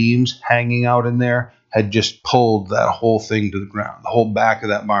those beams hanging out in there, had just pulled that whole thing to the ground. The whole back of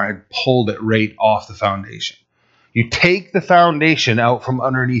that barn had pulled it right off the foundation. You take the foundation out from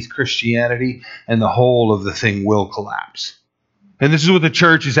underneath Christianity, and the whole of the thing will collapse. And this is what the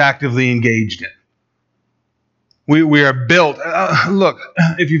church is actively engaged in. We are built. Look,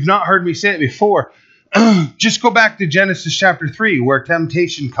 if you've not heard me say it before, just go back to Genesis chapter 3, where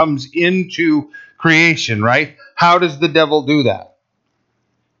temptation comes into creation, right? How does the devil do that?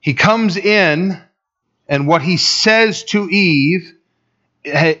 He comes in, and what he says to Eve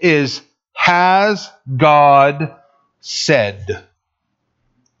is, has God said?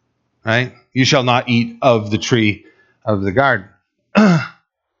 Right? You shall not eat of the tree of the garden.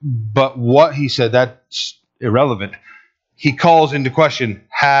 But what he said, that's irrelevant. He calls into question,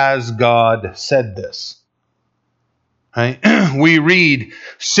 has God said this? Right? We read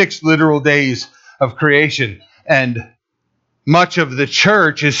 6 literal days of creation, and much of the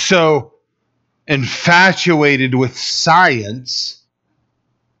church is so infatuated with science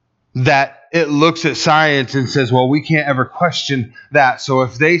that it looks at science and says, well, we can't ever question that. So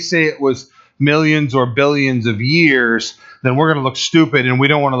if they say it was millions or billions of years, then we're going to look stupid, and we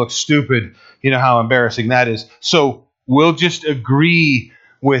don't want to look stupid. You know how embarrassing that is. So we'll just agree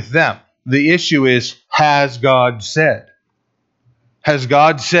with them. The issue is, has God said? Has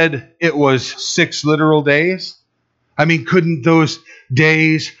God said it was 6 literal days? I mean, couldn't those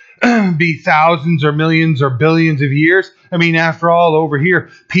days be thousands or millions or billions of years? I mean, after all, over here,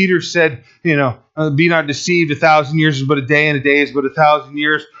 Peter said, be not deceived, 1,000 years is but a day, and a day is but 1,000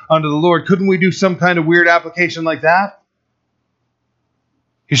 years unto the Lord. Couldn't we do some kind of weird application like that?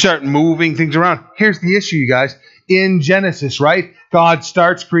 You start moving things around. Here's the issue, you guys. In Genesis, right? God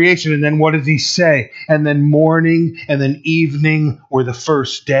starts creation, and then what does he say? And then morning and then evening were the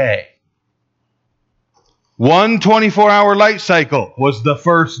first day. 1 24-hour light cycle was the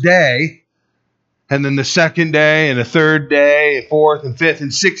first day. And then the second day and the third day, and fourth and fifth,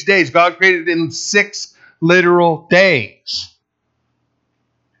 and 6 days. God created it in 6 literal days.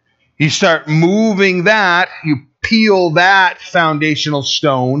 You start moving that, you peel that foundational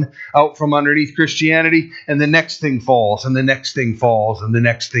stone out from underneath Christianity, and the next thing falls, and the next thing falls, and the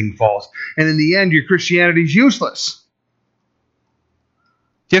next thing falls. And in the end, your Christianity is useless.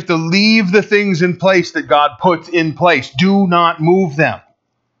 You have to leave the things in place that God puts in place. Do not move them.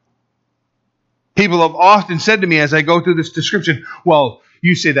 People have often said to me as I go through this description, well,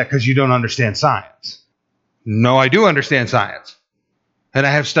 you say that because you don't understand science. No, I do understand science. And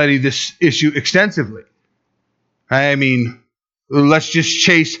I have studied this issue extensively. I mean, let's just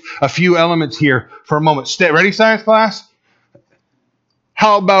chase a few elements here for a moment. Stay ready, science class?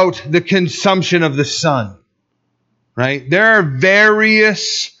 How about the consumption of the sun? Right? There are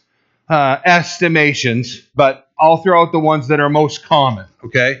various estimations, but I'll throw out the ones that are most common,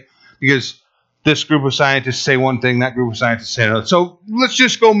 okay? Because this group of scientists say one thing, that group of scientists say another. So let's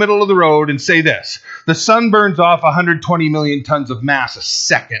just go middle of the road and say this. The sun burns off 120 million tons of mass a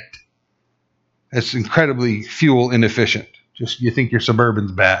second. That's incredibly fuel inefficient. Just you think your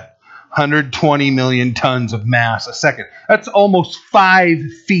Suburban's bad. 120 million tons of mass a second. That's almost 5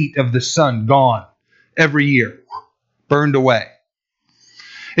 feet of the sun gone every year. Burned away.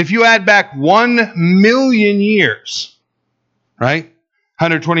 If you add back 1 million years, right?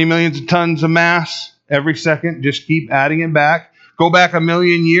 120 million tons of mass every second. Just keep adding it back. Go back 1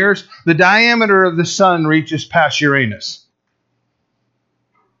 million years. The diameter of the sun reaches past Uranus.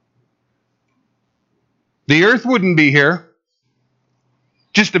 The Earth wouldn't be here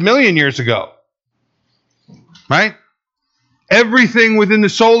just 1 million years ago. Right? Everything within the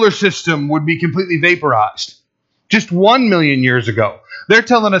solar system would be completely vaporized. Just 1 million years ago. They're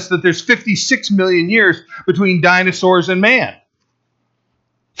telling us that there's 56 million years between dinosaurs and man.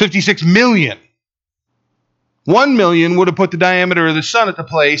 56 million. 1 million would have put the diameter of the sun at the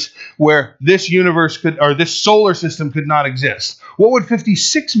place where this universe could, or this solar system could not exist. What would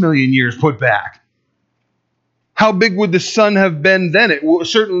 56 million years put back? How big would the sun have been then? It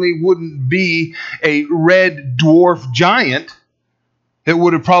certainly wouldn't be a red dwarf giant. It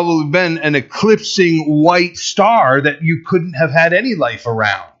would have probably been an eclipsing white star that you couldn't have had any life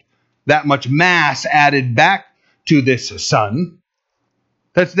around. That much mass added back to this sun.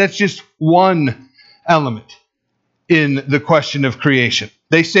 That's just one element in the question of creation.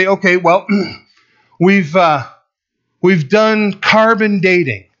 They say, okay, well, we've done carbon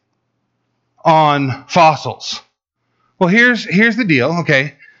dating on fossils. Well, here's the deal,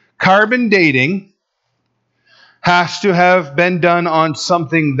 okay? Carbon dating has to have been done on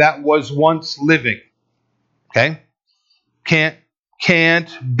something that was once living. Okay?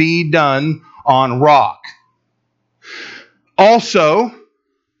 Can't be done on rock. Also,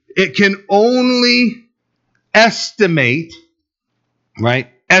 it can only estimate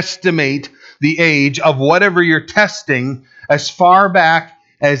the age of whatever you're testing as far back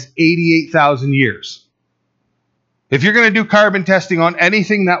as 88,000 years. If you're going to do carbon testing on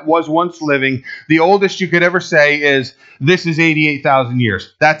anything that was once living, the oldest you could ever say is, this is 88,000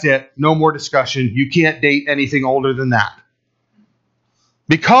 years. That's it. No more discussion. You can't date anything older than that.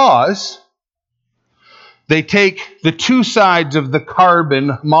 Because they take the two sides of the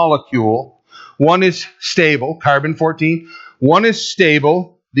carbon molecule. One is stable, carbon-14. One is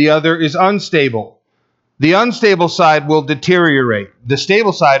stable. The other is unstable. The unstable side will deteriorate. The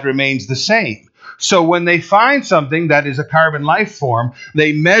stable side remains the same. So when they find something that is a carbon life form,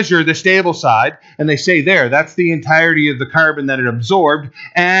 they measure the stable side and they say, there, that's the entirety of the carbon that it absorbed,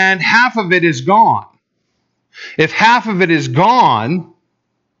 and half of it is gone. If half of it is gone,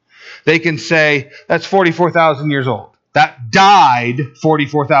 they can say, that's 44,000 years old. That died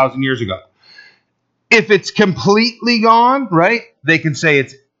 44,000 years ago. If it's completely gone, right, they can say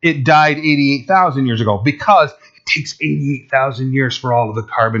it died 88,000 years ago, because it takes 88,000 years for all of the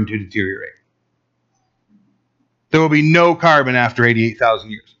carbon to deteriorate. There will be no carbon after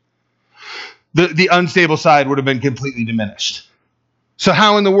 88,000 years. The unstable side would have been completely diminished. So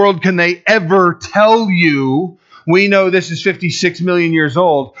how in the world can they ever tell you, we know this is 56 million years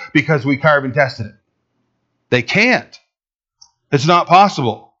old because we carbon tested it? They can't. It's not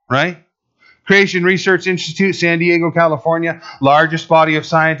possible, right? Creation Research Institute, San Diego, California, largest body of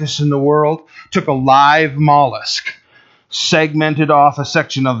scientists in the world, took a live mollusk, segmented off a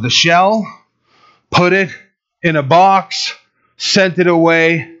section of the shell, put it in a box, sent it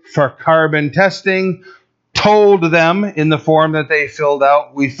away for carbon testing, told them in the form that they filled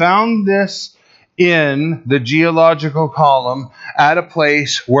out, we found this in the geological column at a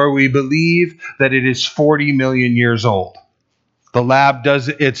place where we believe that it is 40 million years old. The lab does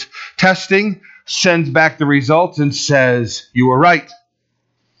its testing, sends back the results, and says, you were right.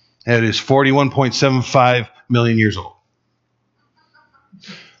 It is 41.75 million years old.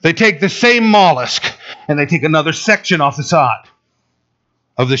 They take the same mollusk and they take another section off the side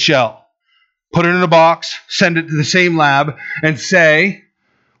of the shell, put it in a box, send it to the same lab, and say,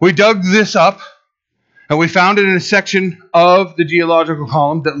 we dug this up, and we found it in a section of the geological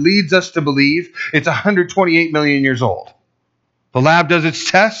column that leads us to believe it's 128 million years old. The lab does its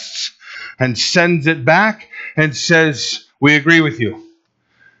tests and sends it back and says, we agree with you.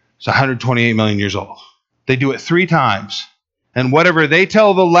 It's 128 million years old. They do it 3 times. And whatever they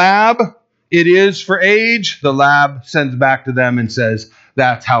tell the lab it is for age, the lab sends back to them and says,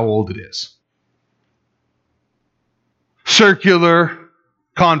 that's how old it is. Circular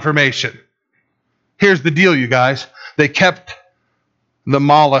confirmation. Here's the deal, you guys. They kept the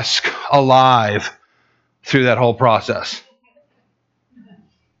mollusk alive through that whole process.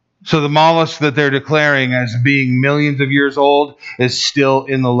 So the mollusk that they're declaring as being millions of years old is still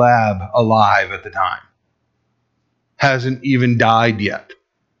in the lab, alive at the time. Hasn't even died yet.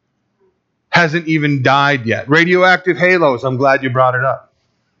 Hasn't even died yet. Radioactive halos, I'm glad you brought it up.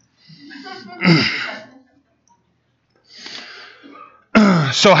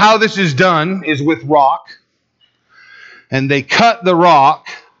 So how this is done is with rock. And they cut the rock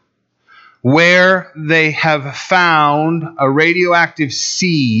where they have found a radioactive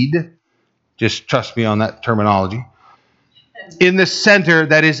seed, just trust me on that terminology, in the center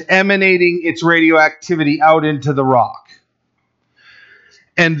that is emanating its radioactivity out into the rock.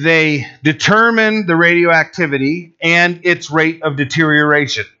 And they determine the radioactivity and its rate of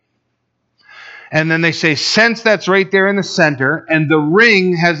deterioration. And then they say, since that's right there in the center, and the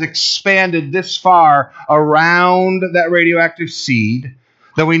ring has expanded this far around that radioactive seed,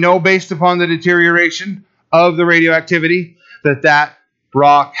 that we know based upon the deterioration of the radioactivity, that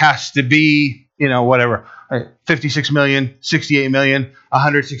rock has to be, 56 million, 68 million,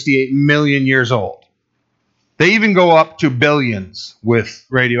 168 million years old. They even go up to billions with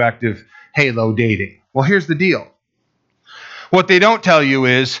radioactive halo dating. Well, here's the deal. What they don't tell you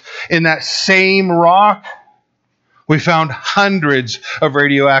is, in that same rock, we found hundreds of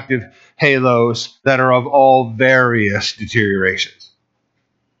radioactive halos that are of all various deteriorations.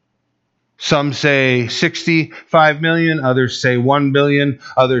 Some say 65 million, others say 1 billion,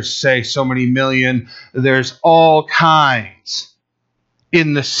 others say so many million. There's all kinds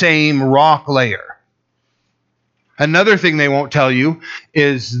in the same rock layer. Another thing they won't tell you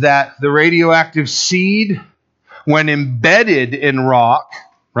is that the radioactive seed, when embedded in rock,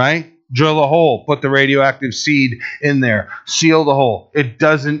 right? Drill a hole, put the radioactive seed in there, seal the hole. It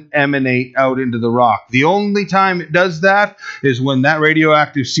doesn't emanate out into the rock. The only time it does that is when that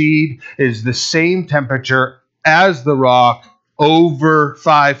radioactive seed is the same temperature as the rock, over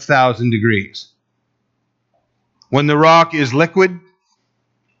 5,000 degrees. When the rock is liquid,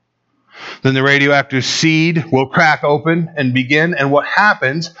 then the radioactive seed will crack open and begin. And what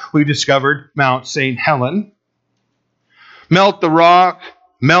happens, we discovered Mount St. Helens. Melt the rock,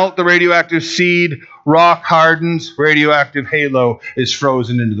 melt the radioactive seed, rock hardens, radioactive halo is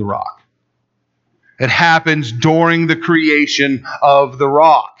frozen into the rock. It happens during the creation of the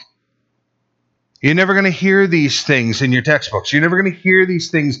rock. You're never going to hear these things in your textbooks. You're never going to hear these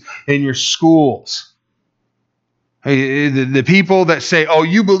things in your schools. The people that say, oh,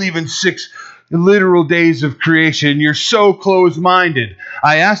 you believe in 6 literal days of creation, you're so close-minded.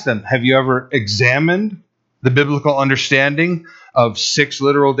 I ask them, have you ever examined the biblical understanding of 6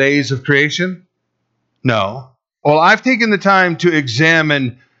 literal days of creation? No. Well, I've taken the time to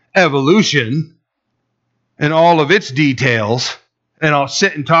examine evolution and all of its details, and I'll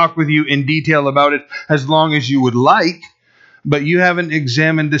sit and talk with you in detail about it as long as you would like, but you haven't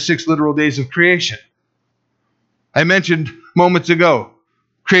examined the 6 literal days of creation. I mentioned moments ago,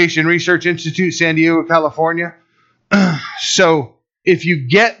 Creation Research Institute, San Diego, California. So if you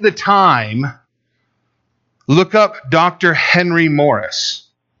get the time, look up Dr. Henry Morris.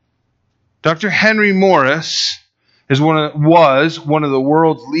 Dr. Henry Morris was one of the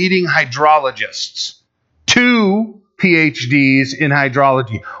world's leading hydrologists. 2 PhDs in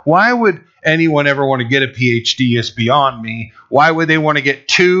hydrology. Why would anyone ever want to get a PhD? Is beyond me. Why would they want to get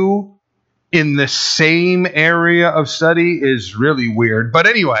 2 in the same area of study is really weird. But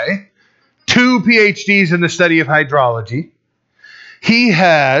anyway, 2 PhDs in the study of hydrology. He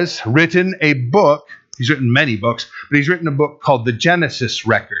has written a book. He's written many books, but he's written a book called The Genesis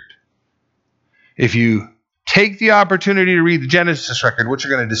Record. If you take the opportunity to read the Genesis Record, what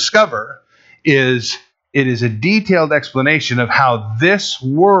you're going to discover is it is a detailed explanation of how this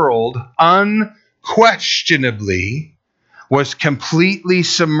world unquestionably was completely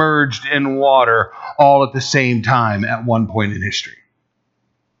submerged in water all at the same time at one point in history.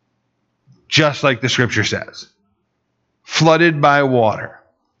 Just like the scripture says. Flooded by water.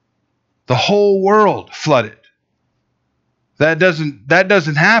 The whole world flooded. That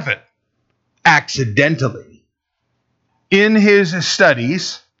doesn't happen accidentally. In his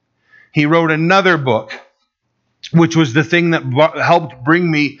studies, he wrote another book, which was the thing that helped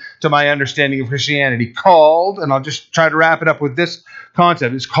bring me to my understanding of Christianity, called, and I'll just try to wrap it up with this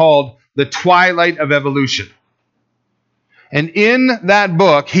concept, it's called The Twilight of Evolution. And in that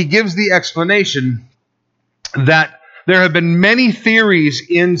book, he gives the explanation that there have been many theories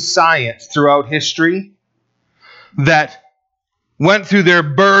in science throughout history that went through their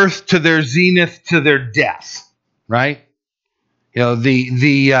birth to their zenith to their death, right? You know,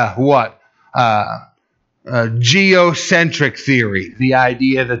 geocentric theory, the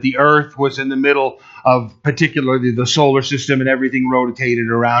idea that the Earth was in the middle of particularly the solar system and everything rotated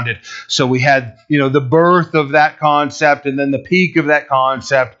around it. So we had, the birth of that concept and then the peak of that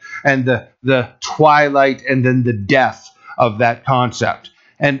concept and the twilight and then the death of that concept.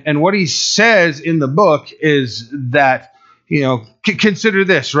 And what he says in the book is that, consider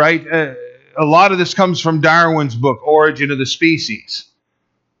this, right? A lot of this comes from Darwin's book, Origin of the Species.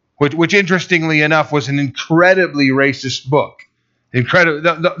 Which interestingly enough was an incredibly racist book.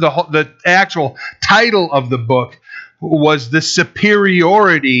 The actual title of the book was The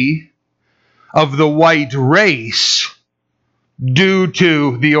Superiority of the White Race Due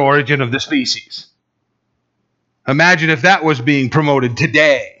to the Origin of the Species. Imagine if that was being promoted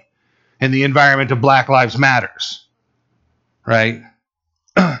today in the environment of Black Lives Matters. Right?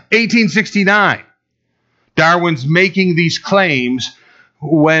 1869. Darwin's making these claims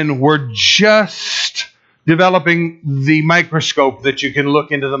when we're just developing the microscope that you can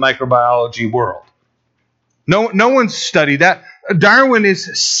look into the microbiology world. No one's studied that. Darwin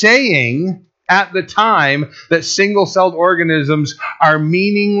is saying at the time that single-celled organisms are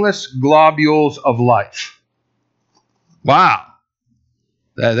meaningless globules of life. Wow.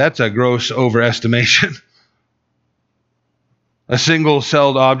 That's a gross overestimation. A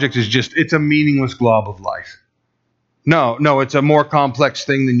single-celled object it's a meaningless glob of life. No, it's a more complex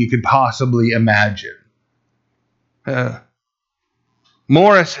thing than you could possibly imagine.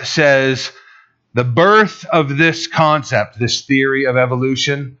 Morris says the birth of this concept, this theory of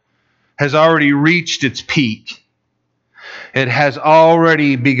evolution, has already reached its peak. It has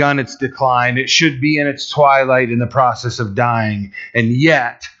already begun its decline. It should be in its twilight in the process of dying, and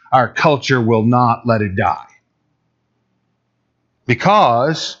yet our culture will not let it die.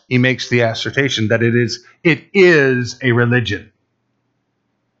 Because he makes the assertion that it is a religion.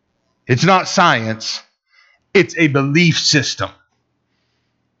 It's not science. It's a belief system.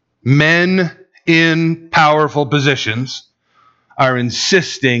 Men in powerful positions are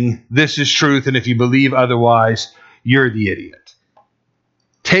insisting this is truth, and if you believe otherwise, you're the idiot.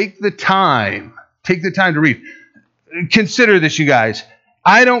 Take the time to read. Consider this, you guys.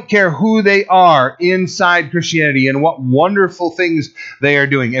 I don't care who they are inside Christianity and what wonderful things they are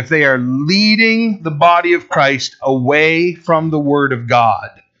doing. If they are leading the body of Christ away from the Word of God,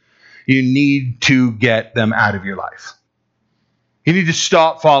 you need to get them out of your life. You need to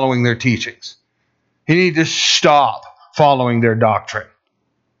stop following their teachings. You need to stop following their doctrine.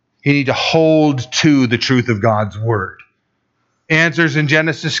 You need to hold to the truth of God's Word. Answers in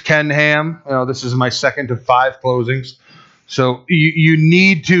Genesis, Ken Ham. This is my second of 5 closings. So you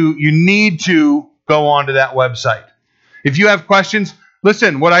need to go onto that website. If you have questions,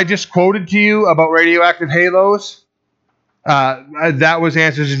 listen, what I just quoted to you about radioactive halos, that was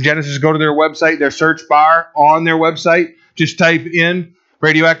Answers in Genesis. Go to their website, their search bar on their website. Just type in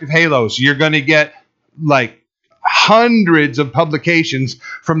radioactive halos. You're going to get like hundreds of publications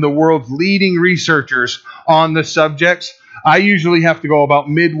from the world's leading researchers on the subjects. I usually have to go about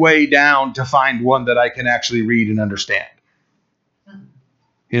midway down to find one that I can actually read and understand.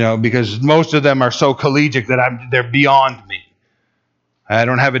 Because most of them are so collegiate that they're beyond me. I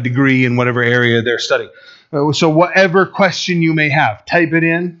don't have a degree in whatever area they're studying. So whatever question you may have, type it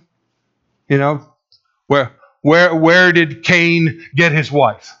in. Where did Cain get his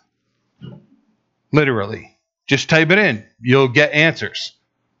wife? Literally. Just type it in. You'll get answers.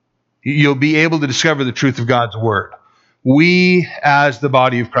 You'll be able to discover the truth of God's Word. We, as the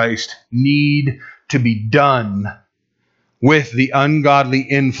body of Christ, need to be done with the ungodly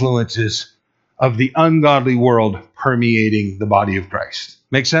influences of the ungodly world permeating the body of Christ.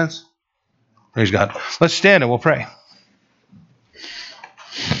 Make sense? Praise God. Let's stand and we'll pray.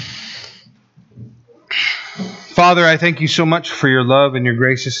 Father, I thank you so much for your love and your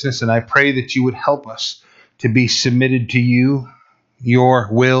graciousness, and I pray that you would help us to be submitted to you, your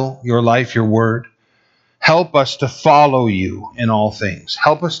will, your life, your word. Help us to follow you in all things.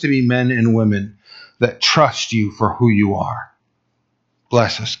 Help us to be men and women that trust you for who you are.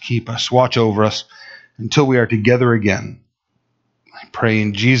 Bless us, keep us, watch over us until we are together again. I pray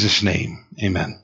in Jesus' name. Amen.